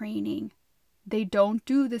their training. They don't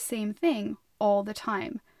do the same thing all the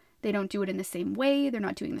time. They don't do it in the same way. They're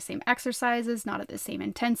not doing the same exercises, not at the same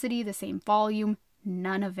intensity, the same volume,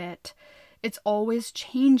 none of it. It's always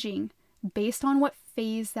changing based on what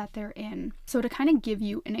phase that they're in. So to kind of give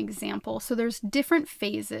you an example, so there's different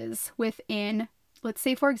phases within, let's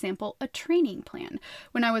say, for example, a training plan.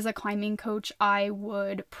 When I was a climbing coach, I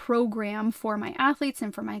would program for my athletes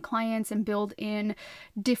and for my clients and build in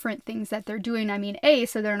different things that they're doing. I mean, A,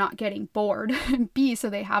 so they're not getting bored, B,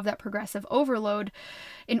 so they have that progressive overload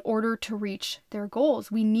in order to reach their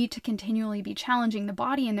goals. We need to continually be challenging the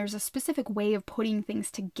body, and there's a specific way of putting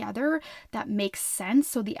things together that makes sense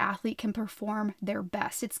so the athlete can perform their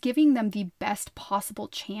best. It's giving them the best possible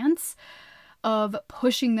chance of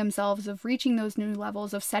pushing themselves, of reaching those new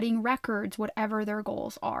levels, of setting records, whatever their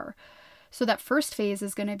goals are. So that first phase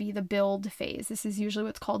is going to be the build phase. This is usually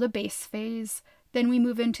what's called a base phase. Then we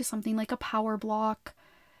move into something like a power block.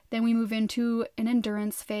 Then we move into an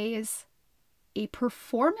endurance phase, a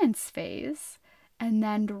performance phase, and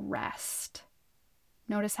then rest.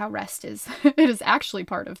 Notice how rest is, it is actually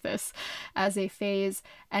part of this as a phase.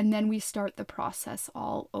 And then we start the process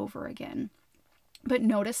all over again. But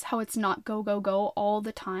notice how it's not go, go, go all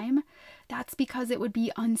the time. That's because it would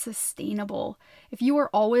be unsustainable. If you are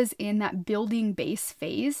always in that building base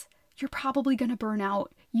phase, you're probably going to burn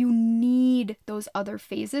out. You need those other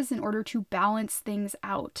phases in order to balance things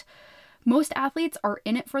out. Most athletes are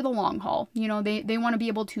in it for the long haul. They want to be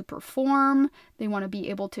able to perform. They want to be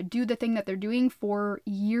able to do the thing that they're doing for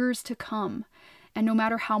years to come. And no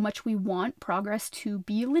matter how much we want progress to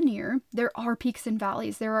be linear, there are peaks and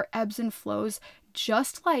valleys. There are ebbs and flows,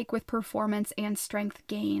 just like with performance and strength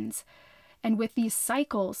gains. And with these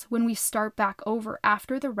cycles, when we start back over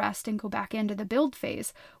after the rest and go back into the build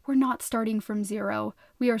phase, we're not starting from zero.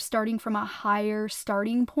 We are starting from a higher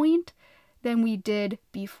starting point than we did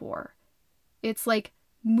before. It's like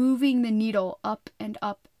moving the needle up and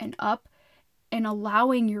up and up and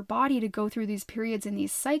allowing your body to go through these periods and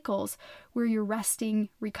these cycles where you're resting,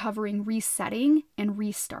 recovering, resetting, and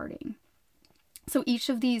restarting. So each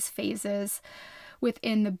of these phases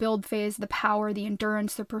within the build phase, the power, the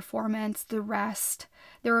endurance, the performance, the rest,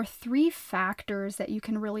 there are 3 factors that you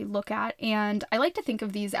can really look at. And I like to think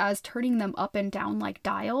of these as turning them up and down like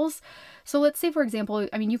dials. So let's say, for example,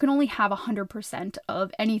 you can only have 100%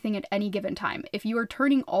 of anything at any given time. If you are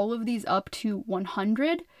turning all of these up to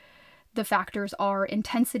 100, the factors are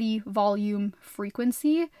intensity, volume,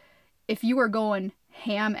 frequency. If you are going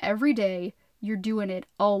ham every day, you're doing it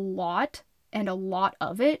a lot and a lot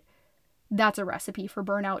of it, that's a recipe for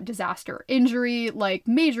burnout, disaster, injury, like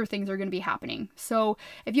major things are going to be happening. So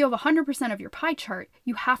if you have 100% of your pie chart,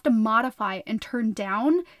 you have to modify and turn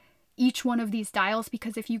down each one of these dials,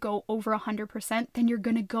 because if you go over 100%, then you're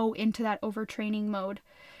going to go into that overtraining mode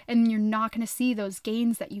and you're not going to see those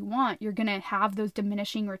gains that you want. You're going to have those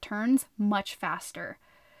diminishing returns much faster.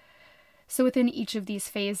 So within each of these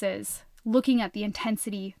phases, looking at the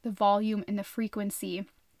intensity, the volume, and the frequency,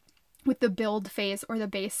 with the build phase or the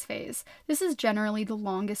base phase, this is generally the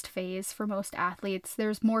longest phase for most athletes.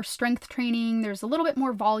 There's more strength training, there's a little bit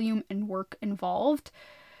more volume and work involved,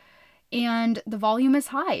 and the volume is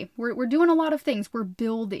high. We're doing a lot of things. We're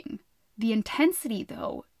building. The intensity,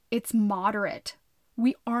 though, it's moderate.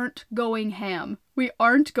 We aren't going ham. We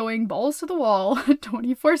aren't going balls to the wall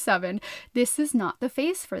 24/7. This is not the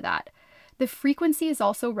phase for that. The frequency is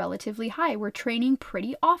also relatively high. We're training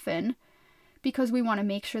pretty often because we want to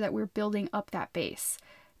make sure that we're building up that base.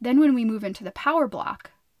 Then when we move into the power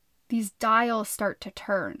block, these dials start to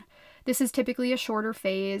turn. This is typically a shorter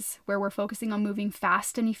phase where we're focusing on moving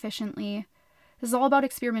fast and efficiently. This is all about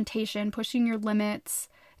experimentation, pushing your limits.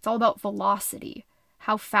 It's all about velocity.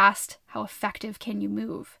 How fast, how effective can you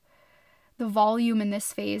move? The volume in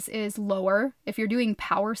this phase is lower. If you're doing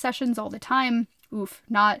power sessions all the time,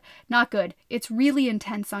 not good. It's really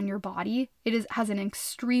intense on your body. Has an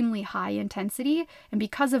extremely high intensity, and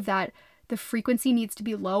because of that, the frequency needs to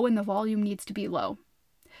be low and the volume needs to be low.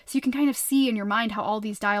 So you can kind of see in your mind how all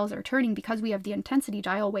these dials are turning. Because we have the intensity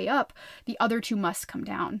dial way up, the other 2 must come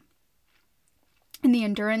down. In the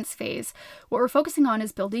endurance phase, what we're focusing on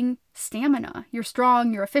is building stamina. You're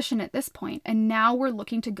strong, you're efficient at this point, and now we're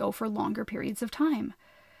looking to go for longer periods of time.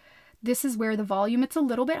 This is where the volume, it's a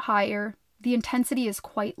little bit higher. The intensity is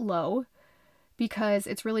quite low because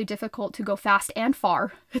it's really difficult to go fast and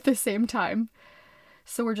far at the same time.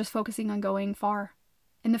 So we're just focusing on going far.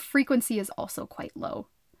 And the frequency is also quite low.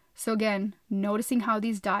 So again, noticing how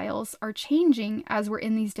these dials are changing as we're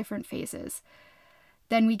in these different phases.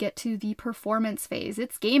 Then we get to the performance phase.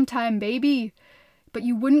 It's game time, baby. But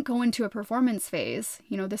you wouldn't go into a performance phase.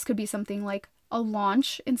 This could be something like a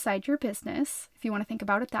launch inside your business, if you want to think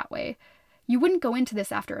about it that way. You wouldn't go into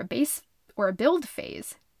this after a base or a build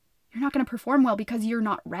phase. You're not going to perform well because you're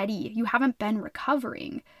not ready. You haven't been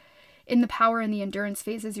recovering. In the power and the endurance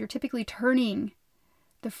phases, you're typically turning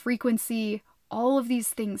the frequency, all of these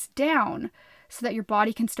things down so that your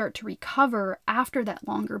body can start to recover after that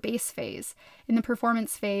longer base phase. In the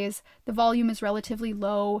performance phase, the volume is relatively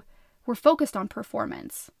low. We're focused on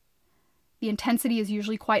performance. The intensity is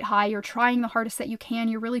usually quite high. You're trying the hardest that you can.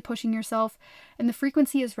 You're really pushing yourself. And the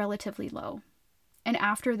frequency is relatively low. And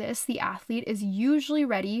after this, the athlete is usually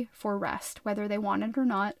ready for rest, whether they want it or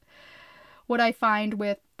not. What I find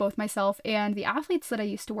with both myself and the athletes that I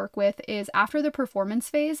used to work with is after the performance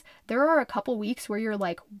phase, there are a couple weeks where you're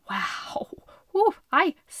like, wow,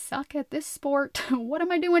 I suck at this sport. What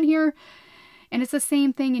am I doing here? And it's the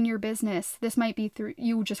same thing in your business. This might be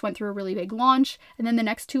you just went through a really big launch, and then the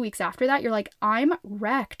next 2 weeks after that, you're like, I'm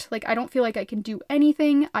wrecked. Like, I don't feel like I can do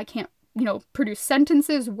anything. I can't produce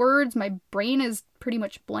sentences, words. My brain is pretty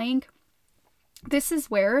much blank. This is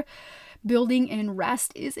where building in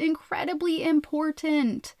rest is incredibly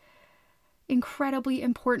important. Incredibly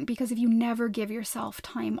important, because if you never give yourself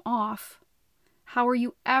time off, how are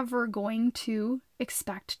you ever going to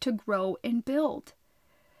expect to grow and build?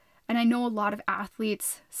 And I know a lot of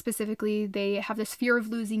athletes specifically, they have this fear of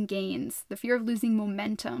losing gains, the fear of losing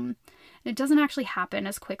momentum. And it doesn't actually happen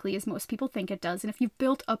as quickly as most people think it does. And if you've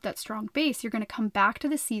built up that strong base, you're going to come back to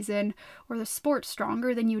the season or the sport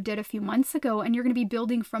stronger than you did a few months ago. And you're going to be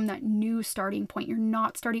building from that new starting point. You're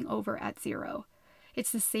not starting over at zero.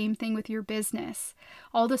 It's the same thing with your business.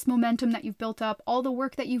 All this momentum that you've built up, all the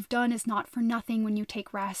work that you've done is not for nothing when you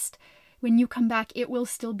take rest. When you come back, it will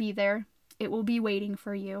still be there. It will be waiting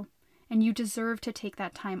for you. And you deserve to take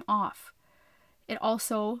that time off. It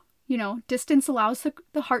also, distance allows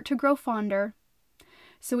the heart to grow fonder.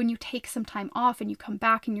 So when you take some time off and you come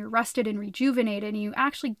back and you're rested and rejuvenated and you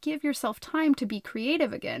actually give yourself time to be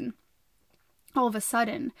creative again, all of a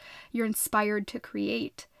sudden you're inspired to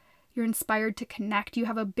create. You're inspired to connect. You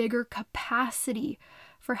have a bigger capacity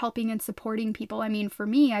for helping and supporting people. I mean, for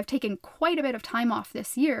me, I've taken quite a bit of time off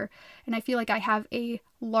this year, and I feel like I have a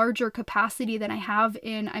larger capacity than I have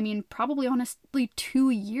in, probably honestly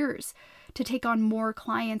 2 years to take on more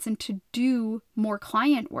clients and to do more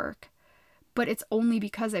client work. But it's only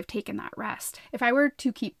because I've taken that rest. If I were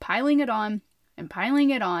to keep piling it on and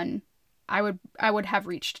piling it on, I would have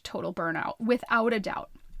reached total burnout, without a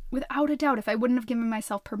doubt. Without a doubt, if I wouldn't have given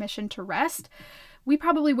myself permission to rest, we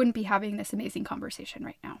probably wouldn't be having this amazing conversation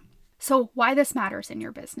right now. So why this matters in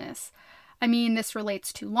your business? I mean, this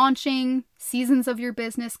relates to launching, seasons of your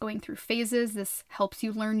business, going through phases. This helps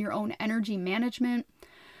you learn your own energy management.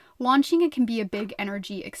 Launching, it can be a big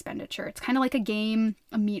energy expenditure. It's kind of like a game,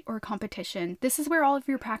 a meet, or a competition. This is where all of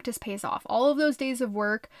your practice pays off. All of those days of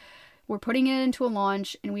work, we're putting it into a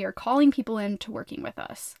launch and we are calling people into working with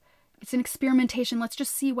us. It's an experimentation. Let's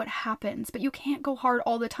just see what happens. But you can't go hard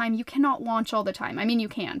all the time. You cannot launch all the time. I mean, you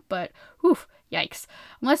can, but yikes.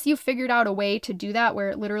 Unless you've figured out a way to do that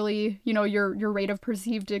where literally, your rate of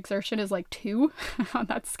perceived exertion is like 2 on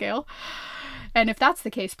that scale. And if that's the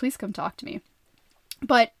case, please come talk to me.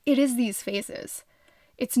 But it is these phases.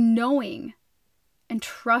 It's knowing and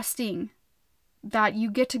trusting that you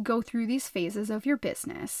get to go through these phases of your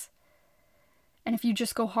business. And if you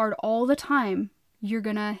just go hard all the time, you're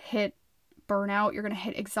going to hit burnout, you're going to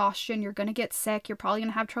hit exhaustion, you're going to get sick, you're probably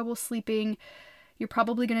going to have trouble sleeping, you're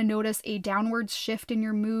probably going to notice a downward shift in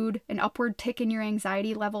your mood, an upward tick in your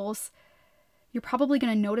anxiety levels. You're probably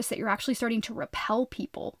going to notice that you're actually starting to repel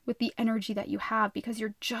people with the energy that you have because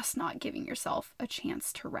you're just not giving yourself a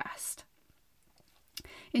chance to rest.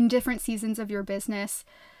 In different seasons of your business,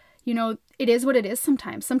 it is what it is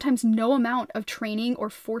sometimes. Sometimes no amount of training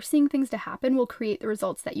or forcing things to happen will create the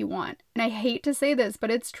results that you want. And I hate to say this,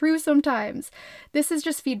 but it's true sometimes. This is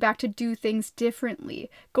just feedback to do things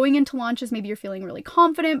differently. Going into launches, maybe you're feeling really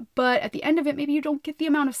confident, but at the end of it, maybe you don't get the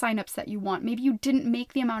amount of signups that you want. Maybe you didn't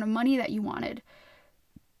make the amount of money that you wanted.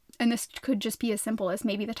 And this could just be as simple as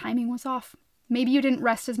maybe the timing was off. Maybe you didn't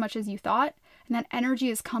rest as much as you thought, and that energy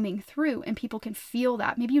is coming through and people can feel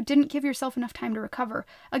that. Maybe you didn't give yourself enough time to recover.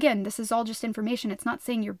 Again, this is all just information. It's not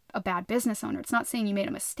saying you're a bad business owner. It's not saying you made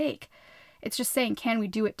a mistake. It's just saying, can we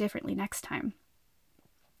do it differently next time?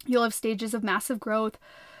 You'll have stages of massive growth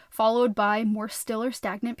followed by more still or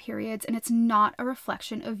stagnant periods, and it's not a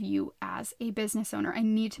reflection of you as a business owner. I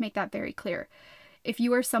need to make that very clear. If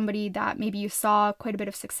you are somebody that maybe you saw quite a bit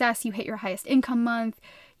of success, you hit your highest income month,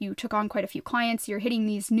 you took on quite a few clients, you're hitting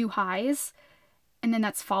these new highs, and then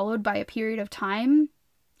that's followed by a period of time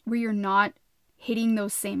where you're not hitting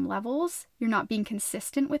those same levels, you're not being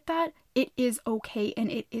consistent with that, it is okay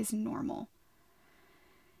and it is normal.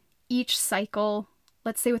 Each cycle,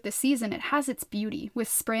 let's say with the season, it has its beauty. With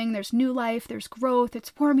spring, there's new life, there's growth,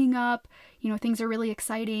 it's warming up, things are really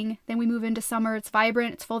exciting. Then we move into summer, it's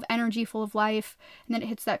vibrant, it's full of energy, full of life. And then it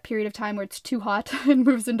hits that period of time where it's too hot and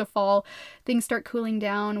moves into fall. Things start cooling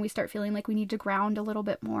down and we start feeling like we need to ground a little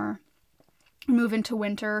bit more. We move into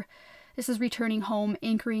winter. This is returning home,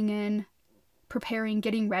 anchoring in, preparing,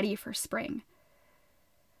 getting ready for spring.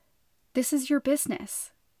 This is your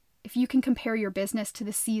business. If you can compare your business to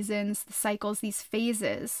the seasons, the cycles, these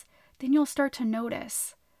phases, then you'll start to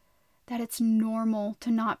notice that it's normal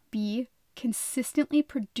to not be consistently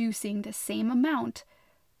producing the same amount,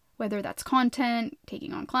 whether that's content,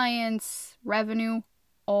 taking on clients, revenue,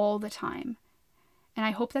 all the time. And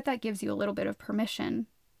I hope that that gives you a little bit of permission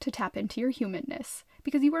to tap into your humanness,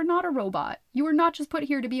 because you are not a robot. You are not just put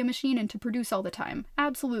here to be a machine and to produce all the time.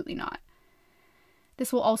 Absolutely not.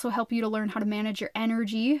 This will also help you to learn how to manage your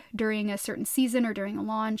energy during a certain season or during a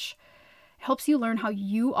launch. It helps you learn how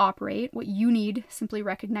you operate, what you need. Simply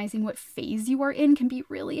recognizing what phase you are in can be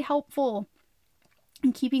really helpful.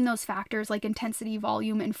 And keeping those factors like intensity,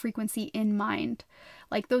 volume, and frequency in mind.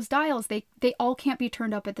 Like those dials, they all can't be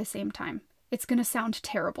turned up at the same time. It's going to sound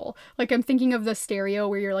terrible. Like, I'm thinking of the stereo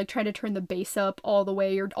where you're like trying to turn the bass up all the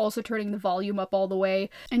way. You're also turning the volume up all the way.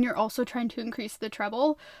 And you're also trying to increase the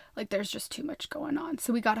treble. Like, there's just too much going on.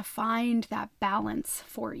 So we got to find that balance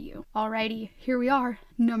for you. Alrighty, here we are.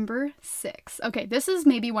 Number 6. Okay, this is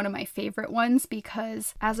maybe one of my favorite ones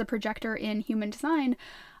because as a projector in human design,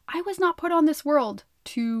 I was not put on this world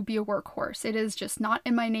to be a workhorse. It is just not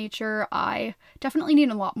in my nature. I definitely need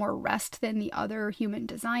a lot more rest than the other human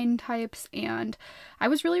design types, and I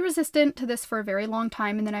was really resistant to this for a very long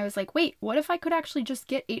time. And then I was like, wait, what if I could actually just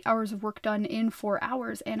get 8 hours of work done in 4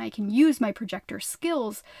 hours, and I can use my projector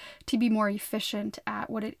skills to be more efficient at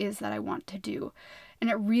what it is that I want to do? And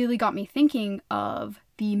it really got me thinking of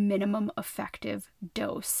the minimum effective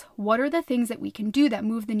dose. What are the things that we can do that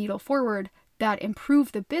move the needle forward, that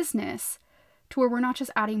improve the business, to where we're not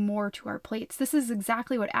just adding more to our plates? This is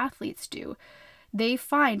exactly what athletes do. They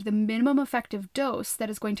find the minimum effective dose that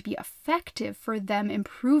is going to be effective for them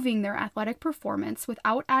improving their athletic performance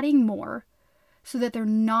without adding more, so that they're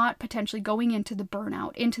not potentially going into the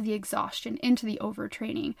burnout, into the exhaustion, into the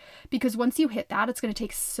overtraining. Because once you hit that, it's going to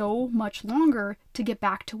take so much longer to get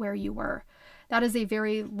back to where you were. That is a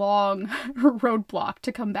very long roadblock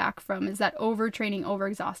to come back from, is that overtraining,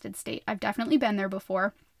 overexhausted state. I've definitely been there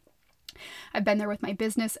before. I've been there with my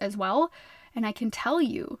business as well, and I can tell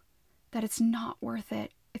you that it's not worth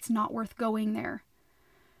it. It's not worth going there.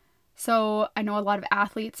 So I know a lot of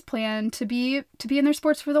athletes plan to be in their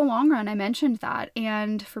sports for the long run. I mentioned that.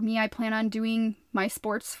 And for me, I plan on doing my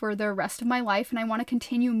sports for the rest of my life, and I want to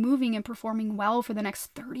continue moving and performing well for the next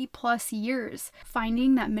 30 plus years.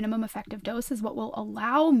 Finding that minimum effective dose is what will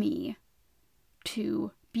allow me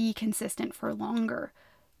to be consistent for longer.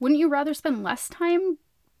 Wouldn't you rather spend less time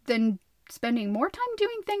than spending more time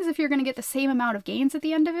doing things if you're going to get the same amount of gains at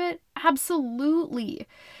the end of it? Absolutely.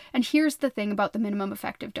 And here's the thing about the minimum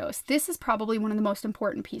effective dose. This is probably one of the most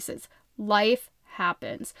important pieces. Life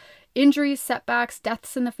happens. Injuries, setbacks,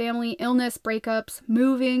 deaths in the family, illness, breakups,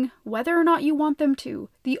 moving, whether or not you want them to.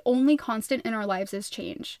 The only constant in our lives is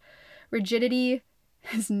change. Rigidity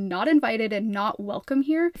is not invited and not welcome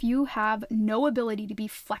here. If you have no ability to be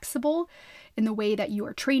flexible in the way that you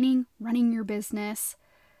are training, running your business,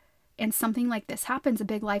 and something like this happens, a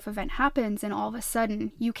big life event happens, and all of a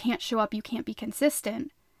sudden you can't show up, you can't be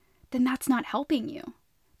consistent, then that's not helping you.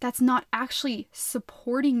 That's not actually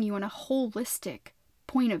supporting you in a holistic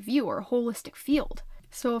point of view or a holistic field.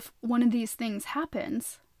 So if one of these things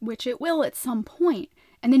happens, which it will at some point,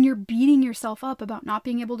 and then you're beating yourself up about not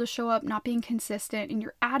being able to show up, not being consistent, and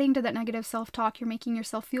you're adding to that negative self-talk, you're making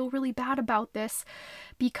yourself feel really bad about this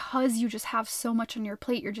because you just have so much on your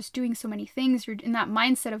plate, you're just doing so many things, you're in that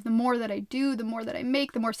mindset of the more that I do, the more that I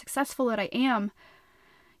make, the more successful that I am.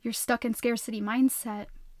 You're stuck in scarcity mindset.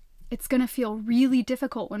 It's going to feel really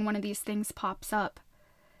difficult when one of these things pops up.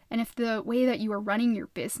 And if the way that you are running your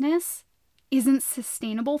business isn't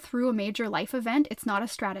sustainable through a major life event, it's not a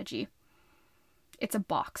strategy. It's a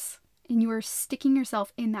box, and you are sticking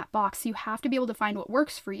yourself in that box. You have to be able to find what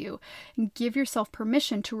works for you and give yourself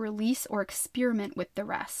permission to release or experiment with the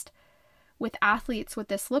rest. With athletes, what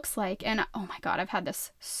this looks like, and oh my God, I've had this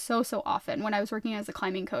so often. When I was working as a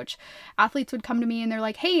climbing coach, athletes would come to me and they're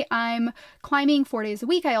like, hey, I'm climbing 4 days a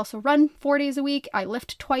week. I also run 4 days a week. I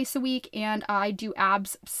lift twice a week, and I do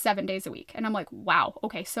abs 7 days a week. And I'm like, wow,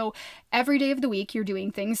 okay, so every day of the week you're doing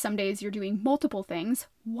things. Some days you're doing multiple things.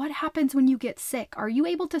 What happens when you get sick? Are you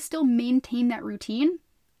able to still maintain that routine?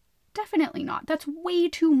 Definitely not. That's way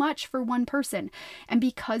too much for one person. And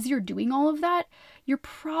because you're doing all of that, you're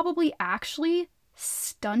probably actually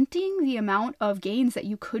stunting the amount of gains that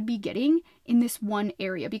you could be getting in this one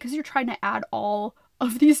area because you're trying to add all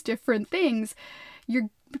of these different things. You're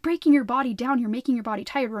breaking your body down. You're making your body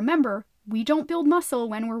tired. Remember, we don't build muscle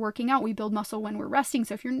when we're working out. We build muscle when we're resting.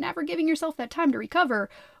 So if you're never giving yourself that time to recover,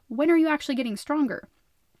 when are you actually getting stronger?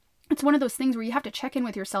 It's one of those things where you have to check in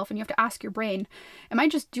with yourself and you have to ask your brain, am I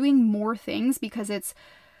just doing more things because it's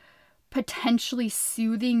potentially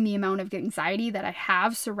soothing the amount of anxiety that I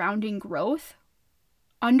have surrounding growth?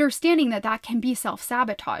 Understanding that that can be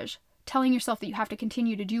self-sabotage, telling yourself that you have to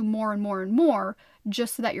continue to do more and more and more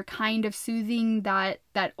just so that you're kind of soothing that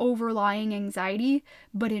overlying anxiety.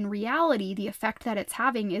 But in reality, the effect that it's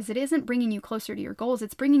having is it isn't bringing you closer to your goals.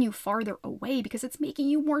 It's bringing you farther away because it's making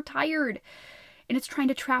you more tired. And it's trying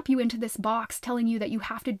to trap you into this box, telling you that you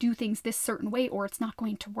have to do things this certain way or it's not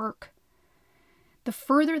going to work. The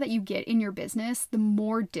further that you get in your business, the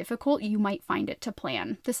more difficult you might find it to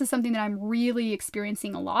plan. This is something that I'm really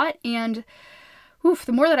experiencing a lot. And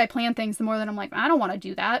the more that I plan things, the more that I'm like, I don't want to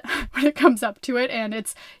do that when it comes up to it. And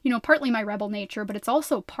it's, partly my rebel nature, but it's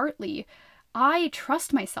also partly I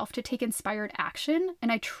trust myself to take inspired action,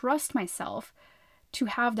 and I trust myself to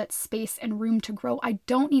have that space and room to grow. I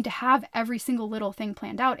don't need to have every single little thing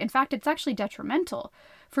planned out. In fact, it's actually detrimental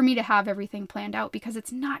for me to have everything planned out because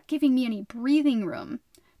it's not giving me any breathing room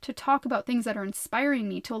to talk about things that are inspiring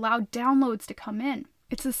me, to allow downloads to come in.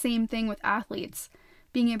 It's the same thing with athletes,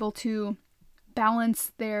 being able to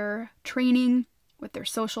balance their training with their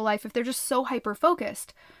social life. If they're just so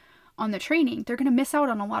hyper-focused on the training, they're going to miss out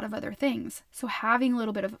on a lot of other things. So having a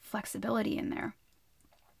little bit of flexibility in there.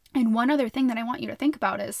 And one other thing that I want you to think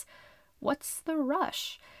about is, what's the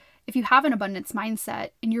rush? If you have an abundance mindset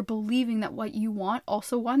and you're believing that what you want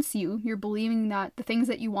also wants you, you're believing that the things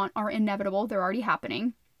that you want are inevitable, they're already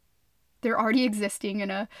happening, they're already existing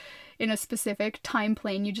in a specific time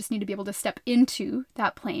plane, you just need to be able to step into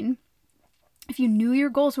that plane. If you knew your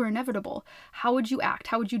goals were inevitable, how would you act?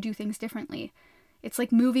 How would you do things differently? It's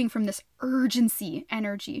like moving from this urgency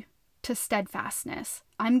energy to steadfastness.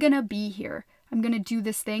 I'm going to be here. I'm going to do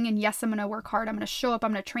this thing. And yes, I'm going to work hard. I'm going to show up.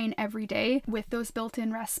 I'm going to train every day with those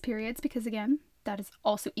built-in rest periods because, again, that is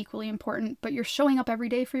also equally important. But you're showing up every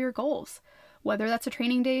day for your goals, whether that's a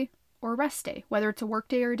training day or a rest day, whether it's a work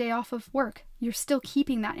day or a day off of work. You're still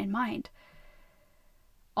keeping that in mind.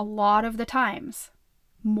 A lot of the times,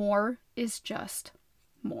 more is just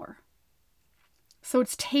more. So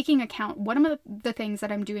it's taking account what are the things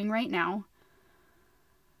that I'm doing right now,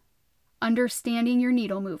 understanding your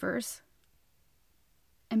needle movers,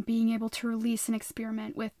 and being able to release and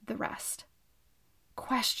experiment with the rest.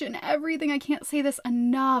 Question everything. I can't say this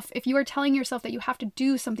enough. If you are telling yourself that you have to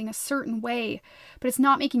do something a certain way, but it's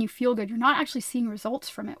not making you feel good, you're not actually seeing results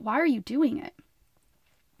from it, why are you doing it?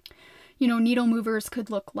 Needle movers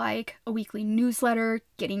could look like a weekly newsletter,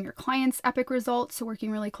 getting your clients epic results, so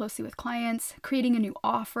working really closely with clients, creating a new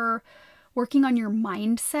offer, working on your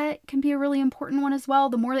mindset can be a really important one as well.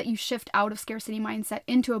 The more that you shift out of scarcity mindset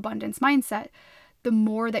into abundance mindset, the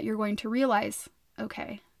more that you're going to realize,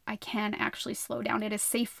 okay, I can actually slow down. It is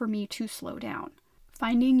safe for me to slow down.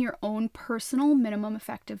 Finding your own personal minimum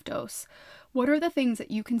effective dose. What are the things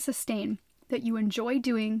that you can sustain, that you enjoy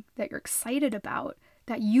doing, that you're excited about,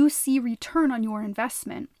 that you see return on your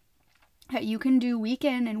investment, that you can do week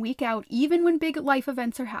in and week out, even when big life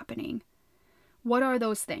events are happening? What are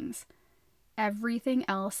those things? Everything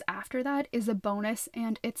else after that is a bonus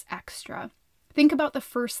and it's extra. Think about the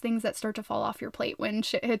first things that start to fall off your plate when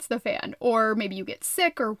shit hits the fan, or maybe you get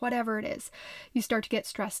sick or whatever it is. You start to get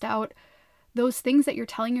stressed out. Those things that you're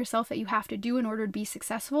telling yourself that you have to do in order to be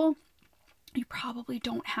successful, you probably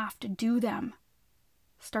don't have to do them.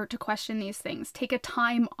 Start to question these things. Take a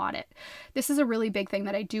time audit. This is a really big thing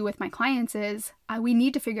that I do with my clients is we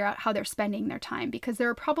need to figure out how they're spending their time, because there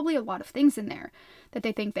are probably a lot of things in there that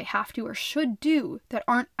they think they have to or should do that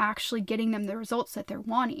aren't actually getting them the results that they're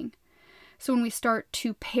wanting. So when we start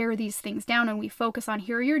to pare these things down and we focus on,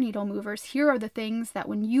 here are your needle movers, here are the things that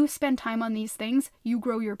when you spend time on these things, you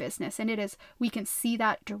grow your business. And we can see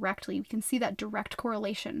that directly. We can see that direct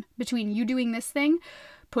correlation between you doing this thing,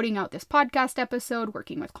 putting out this podcast episode,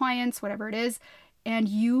 working with clients, whatever it is, and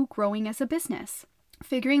you growing as a business.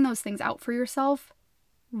 Figuring those things out for yourself,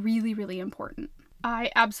 really, really important. I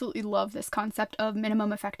absolutely love this concept of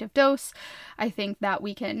minimum effective dose. I think that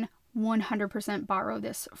we can 100% borrow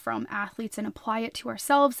this from athletes and apply it to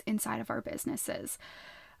ourselves inside of our businesses.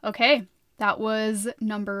 Okay, that was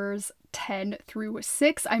numbers 10 through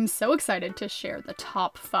 6. I'm so excited to share the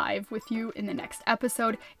top 5 with you in the next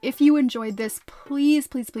episode. If you enjoyed this, please,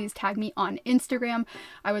 please, please tag me on Instagram.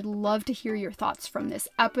 I would love to hear your thoughts from this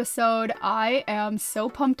episode. I am so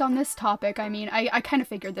pumped on this topic. I mean, I kind of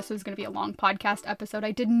figured this was going to be a long podcast episode.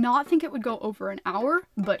 I did not think it would go over an hour,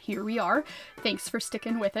 but here we are. Thanks for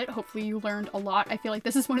sticking with it. Hopefully you learned a lot. I feel like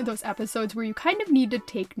this is one of those episodes where you kind of need to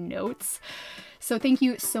take notes. So thank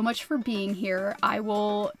you so much for being here. I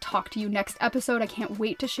will talk to you next episode. I can't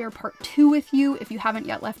wait to share part 2 with you. If you haven't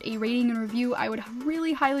yet left a rating and review, I would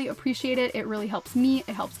really highly appreciate it. It really helps me.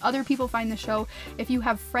 It helps other people find the show. If you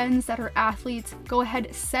have friends that are athletes, go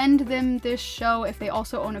ahead, send them this show. If they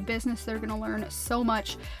also own a business, they're going to learn so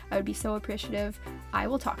much. I would be so appreciative. I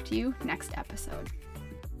will talk to you next episode.